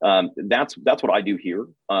 That's what I do here.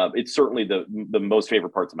 It's certainly the most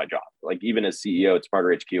favorite parts of my job. Like even as CEO at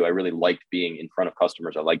Smarter HQ, I really liked being in front of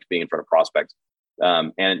customers. I liked being in front of prospects.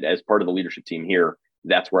 And as part of the leadership team here,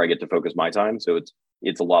 that's where I get to focus my time. So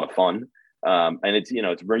it's a lot of fun. And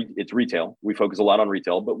it's retail. We focus a lot on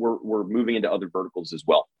retail, but we're moving into other verticals as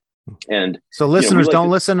well. And so listeners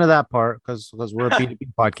don't listen to that part because we're a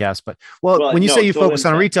B2B podcast. But when you say you focus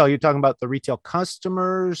on retail, you're talking about the retail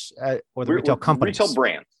customers or the retail companies?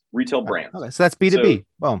 Retail brands. Okay, so that's B2B. So,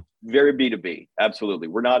 boom. Very B2B. Absolutely.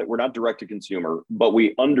 We're not direct to consumer, but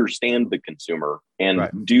we understand the consumer and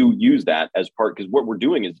do use that as part, because what we're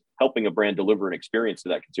doing is helping a brand deliver an experience to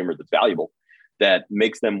that consumer that's valuable, that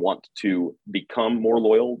makes them want to become more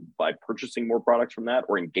loyal by purchasing more products from that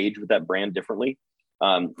or engage with that brand differently.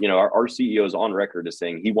 Our CEO is on record as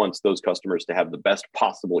saying he wants those customers to have the best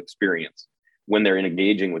possible experience when they're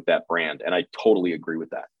engaging with that brand. And I totally agree with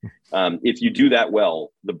that. If you do that well,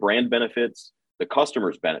 the brand benefits, the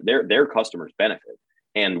customers benefit, their customers benefit.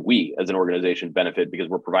 And we as an organization benefit because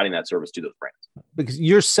we're providing that service to those brands. Because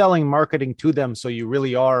you're selling marketing to them. So you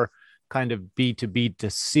really are kind of B2B to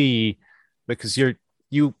C, because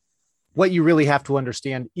what you really have to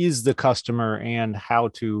understand is the customer and how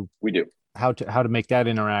to make that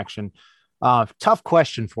interaction. Tough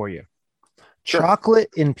question for you. Sure. Chocolate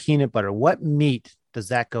and peanut butter. What meat does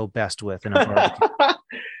that go best with in a barbecue?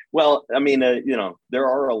 Well, I mean, there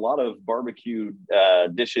are a lot of barbecue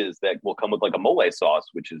dishes that will come with like a mole sauce,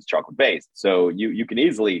 which is chocolate based. So you can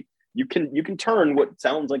easily you can turn what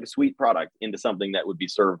sounds like a sweet product into something that would be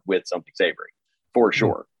served with something savory, for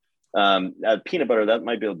sure. Peanut butter, that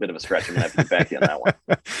might be a bit of a stretch. I'm gonna have to get back to you on that one.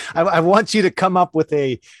 I want you to come up with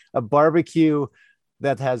a barbecue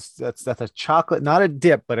that's a chocolate, not a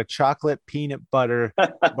dip, but a chocolate peanut butter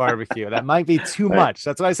barbecue. That might be too much.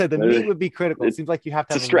 That's why I said the meat would be critical. It seems like you have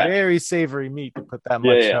to have a very savory meat to put that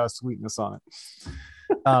much sweetness on it.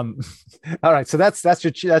 All right, so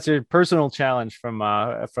that's your personal challenge from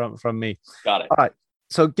me. Got it. All right,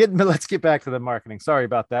 so let's get back to the marketing. Sorry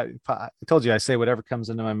about that. I told you I say whatever comes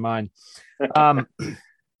into my mind.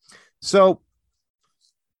 So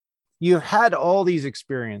you've had all these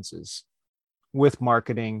experiences with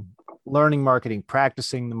marketing, learning marketing,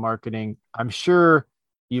 practicing the marketing. I'm sure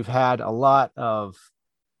you've had a lot of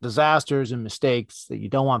disasters and mistakes that you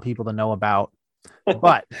don't want people to know about.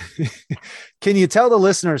 But can you tell the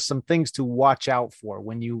listeners some things to watch out for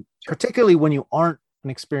particularly when you aren't an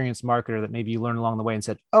experienced marketer, that maybe you learned along the way and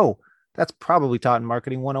said, oh, that's probably taught in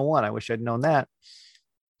marketing 101. I wish I'd known that.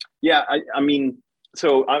 Yeah. I mean,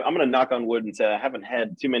 so I'm going to knock on wood and say I haven't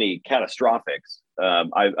had too many catastrophics.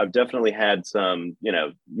 I've definitely had some,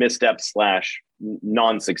 missteps /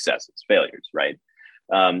 non-successes, failures. Right.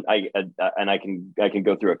 I can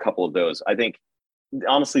go through a couple of those. I think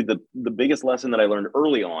honestly, the biggest lesson that I learned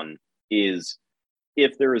early on is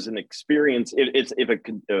if there is an experience, if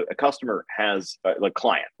a customer has a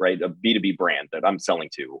client, right, a B2B brand that I'm selling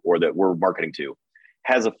to or that we're marketing to,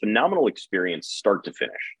 has a phenomenal experience start to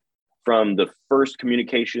finish, from the first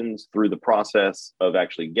communications through the process of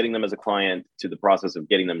actually getting them as a client to the process of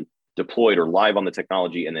getting them deployed or live on the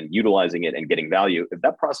technology and then utilizing it and getting value. If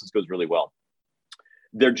that process goes really well,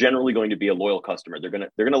 they're generally going to be a loyal customer. They're going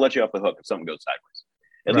to let you off the hook if something goes sideways,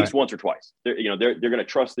 at least once or twice. They're going to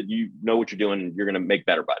trust that you know what you're doing and you're going to make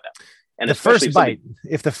better by them. And the first bite,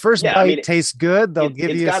 if the first bite tastes good, they'll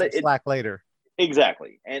give you some slack later.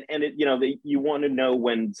 Exactly. And you want to know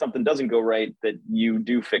when something doesn't go right, that you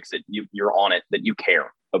do fix it. You're on it, that you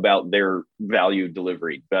care about their value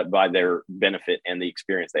delivery, by their benefit and the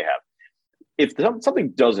experience they have. If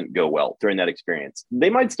something doesn't go well during that experience, they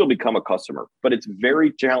might still become a customer, but it's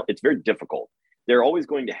very difficult. They're always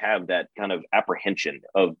going to have that kind of apprehension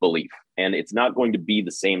of belief, and it's not going to be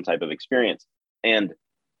the same type of experience. And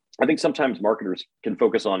I think sometimes marketers can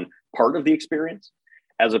focus on part of the experience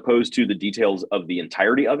as opposed to the details of the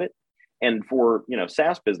entirety of it. And for,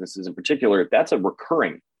 SaaS businesses in particular, if that's a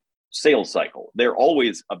recurring sales cycle, they're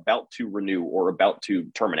always about to renew or about to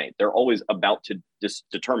terminate. They're always about to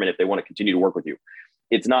determine if they want to continue to work with you.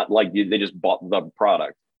 It's not like they just bought the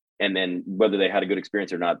product and then whether they had a good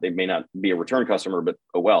experience or not, they may not be a return customer, but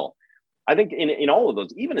oh well. I think in all of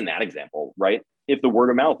those, even in that example, right, if the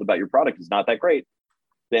word of mouth about your product is not that great,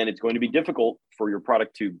 then it's going to be difficult for your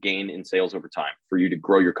product to gain in sales over time, for you to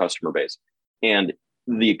grow your customer base. And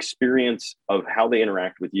the experience of how they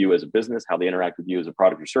interact with you as a business, how they interact with you as a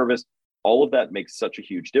product or service, all of that makes such a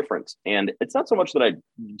huge difference. And it's not so much that I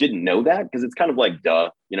didn't know that, because it's kind of like,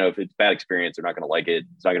 duh, if it's bad experience, they're not going to like it.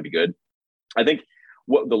 It's not going to be good. I think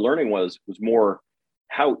what the learning was more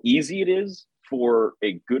how easy it is for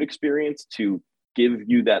a good experience to give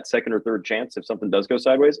you that second or third chance if something does go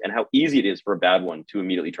sideways, and how easy it is for a bad one to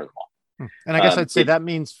immediately turn them off. And I guess I'd say that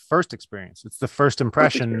means first experience. It's the first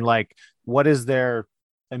impression. Like, what is their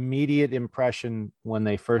immediate impression when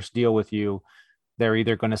they first deal with you? They're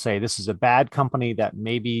either going to say, this is a bad company that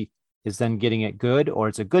maybe is then getting it good, or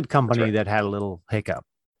it's a good company that had a little hiccup.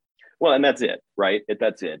 Well, and that's it, right?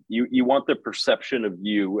 That's it. You want the perception of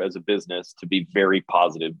you as a business to be very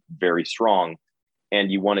positive, very strong, and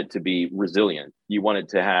you want it to be resilient. You want it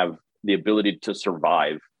to have the ability to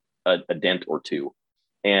survive a dent or two.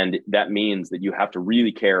 And that means that you have to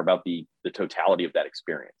really care about the totality of that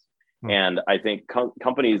experience. And I think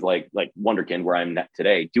companies like Wunderkind, where I'm at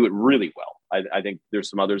today, do it really well. I think there's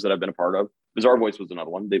some others that I've been a part of. Bizarre Voice was another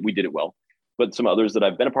one that we did it well. But some others that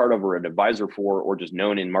I've been a part of or an advisor for, or just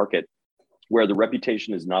known in market, where the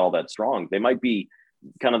reputation is not all that strong. They might be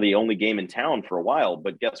kind of the only game in town for a while,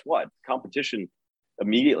 but guess what? Competition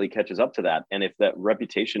immediately catches up to that. And if that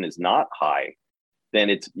reputation is not high, then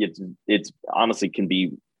it's honestly can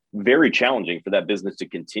be very challenging for that business to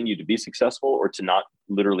continue to be successful, or to not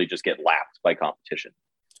literally just get lapped by competition.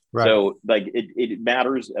 Right. So like it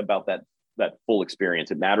matters about that full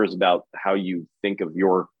experience. It matters about how you think of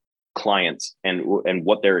your clients and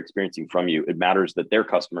what they're experiencing from you. It matters that their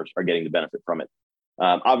customers are getting the benefit from it.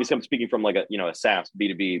 Obviously, I'm speaking from like a SaaS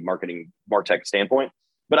B2B marketing MarTech standpoint,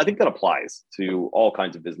 but I think that applies to all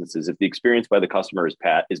kinds of businesses. If the experience by the customer is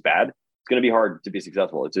bad, it's going to be hard to be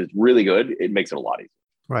successful. It's really good. It makes it a lot easier.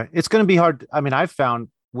 Right. It's going to be hard. I mean, I've found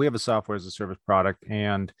we have a software as a service product,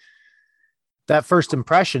 and that first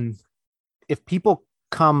impression, if people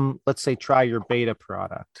come, let's say, try your beta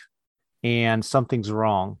product and something's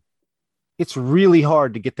wrong, it's really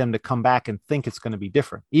hard to get them to come back and think it's going to be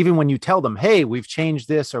different. Even when you tell them, hey, we've changed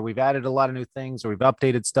this, or we've added a lot of new things, or we've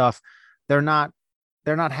updated stuff, they're not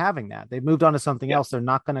having that. They've moved on to something else. They're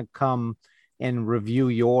not going to come and review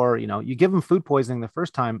you give them food poisoning the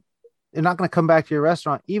first time. They're not going to come back to your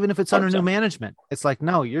restaurant, even if it's under 100%. New management. It's like,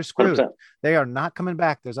 no, you're screwed. 100%. They are not coming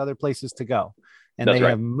back. There's other places to go. And That's they right.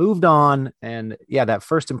 have moved on. And that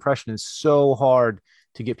first impression is so hard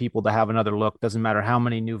to get people to have another look. Doesn't matter how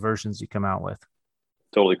many new versions you come out with.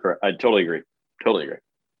 Totally correct. I totally agree.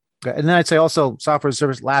 And then I'd say also software as a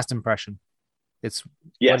service, last impression. It's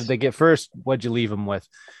what did they get first? What'd you leave them with?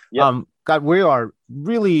 Yep. God, we are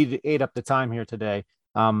really ate up the time here today.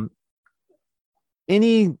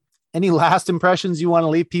 Any last impressions you want to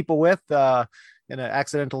leave people with in an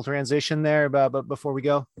accidental transition there, but before we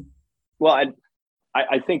go? Well,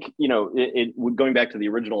 I think, going back to the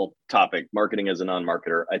original topic, marketing as a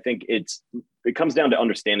non-marketer, I think it comes down to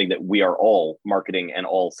understanding that we are all marketing and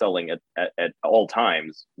all selling at all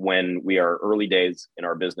times when we are early days in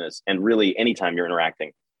our business. And really anytime you're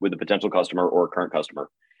interacting with a potential customer or a current customer,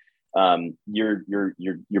 you're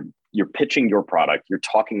pitching your product, you're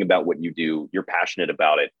talking about what you do, you're passionate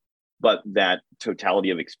about it, but that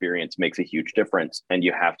totality of experience makes a huge difference. And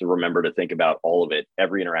you have to remember to think about all of it,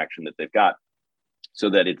 every interaction that they've got, so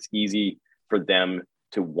that it's easy for them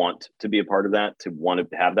to want to be a part of that, to want to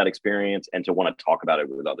have that experience, and to want to talk about it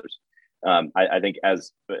with others. I think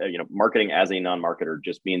as marketing as a non-marketer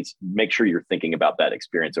just means make sure you're thinking about that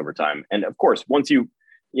experience over time. And of course, once you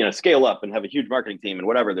scale up and have a huge marketing team and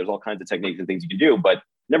whatever, there's all kinds of techniques and things you can do, but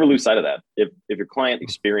never lose sight of that. If your client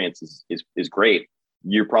experience is great,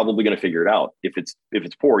 you're probably going to figure it out. If it's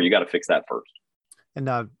poor, you got to fix that first. And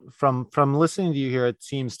from listening to you here, it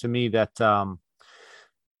seems to me that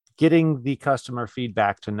getting the customer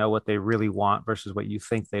feedback to know what they really want versus what you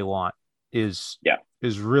think they want is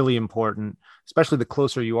really important, especially the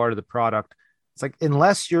closer you are to the product. It's like,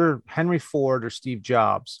 unless you're Henry Ford or Steve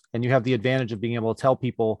Jobs and you have the advantage of being able to tell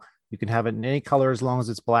people you can have it in any color as long as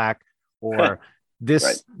it's black, or this,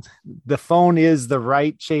 right. The phone is the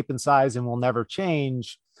right shape and size and will never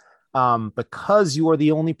change, because you are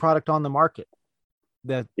the only product on the market.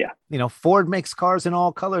 That Ford makes cars in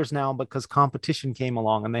all colors now because competition came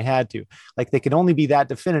along and they had to. Like, they could only be that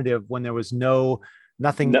definitive when there was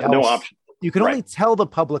nothing else. No option. You can only tell the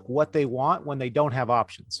public what they want when they don't have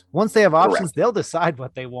options. Once they have options, Correct. They'll decide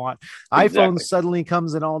what they want. Exactly. iPhone suddenly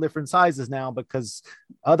comes in all different sizes now because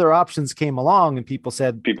other options came along and people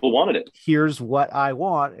wanted it. Here's what I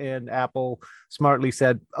want. And Apple smartly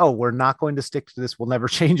said, oh, we're not going to stick to this. We'll never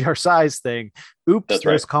change our size thing. Oops, That's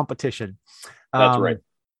there's right. competition. That's right.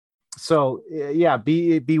 So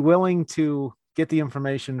be willing to get the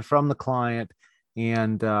information from the client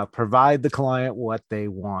and provide the client what they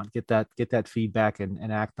want. Get that feedback and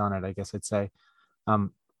act on it, I guess I'd say.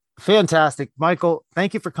 Fantastic. Michael,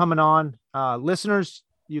 thank you for coming on. Listeners,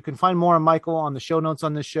 you can find more on Michael on the show notes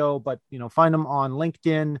on this show, but find him on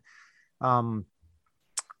LinkedIn.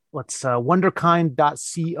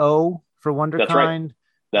 Wonderkind.co for Wonderkind. That's right.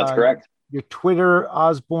 That's correct. Your Twitter,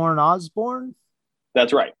 Osborne.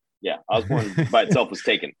 That's right. Yeah. Osborne by itself was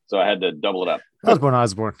taken, so I had to double it up. Osborne.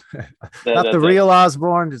 Not the real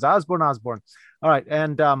Osborne, just Osborne. All right.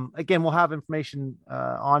 And again, we'll have information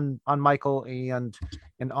on Michael and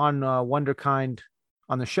on Wonderkind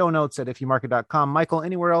on the show notes at ifyoumarket.com. Michael,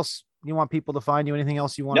 anywhere else you want people to find you? Anything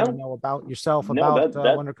else you want to know about yourself, about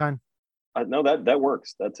Wonderkind? No, that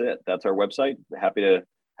works. That's it. That's our website. Happy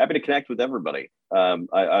to connect with everybody.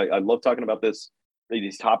 I love talking about these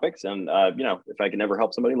topics, and if I can ever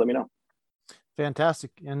help somebody, let me know.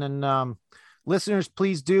 Fantastic. And then listeners,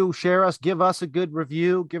 please do share us, give us a good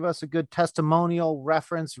review, give us a good testimonial,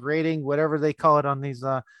 reference, rating, whatever they call it on these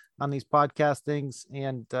podcast things.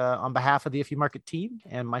 And on behalf of the If You Market team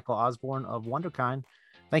and Michael Osborne of Wonderkind,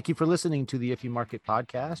 thank you for listening to the If You Market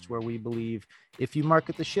podcast, where we believe if you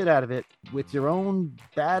market the shit out of it with your own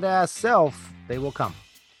badass self, they will come.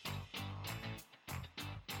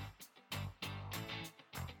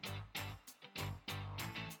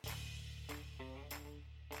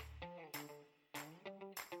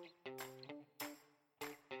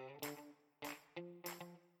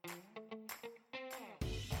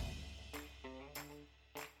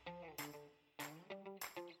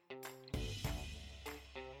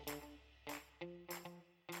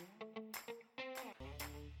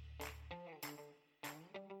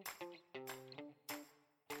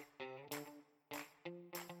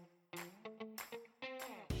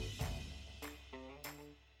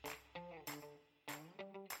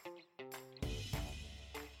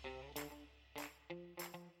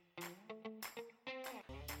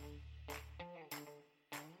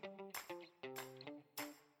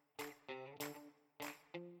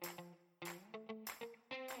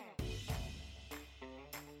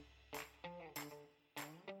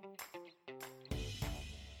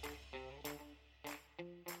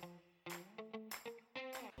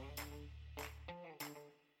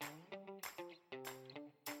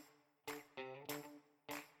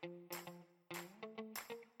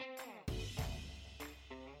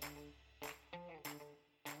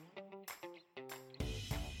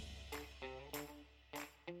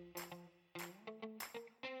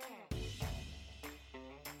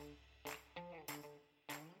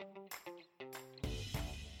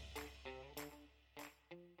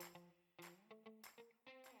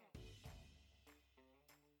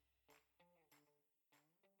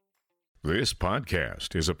 This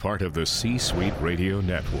podcast is a part of the C-Suite Radio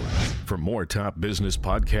Network. For more top business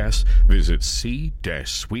podcasts, visit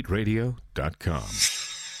c-suiteradio.com.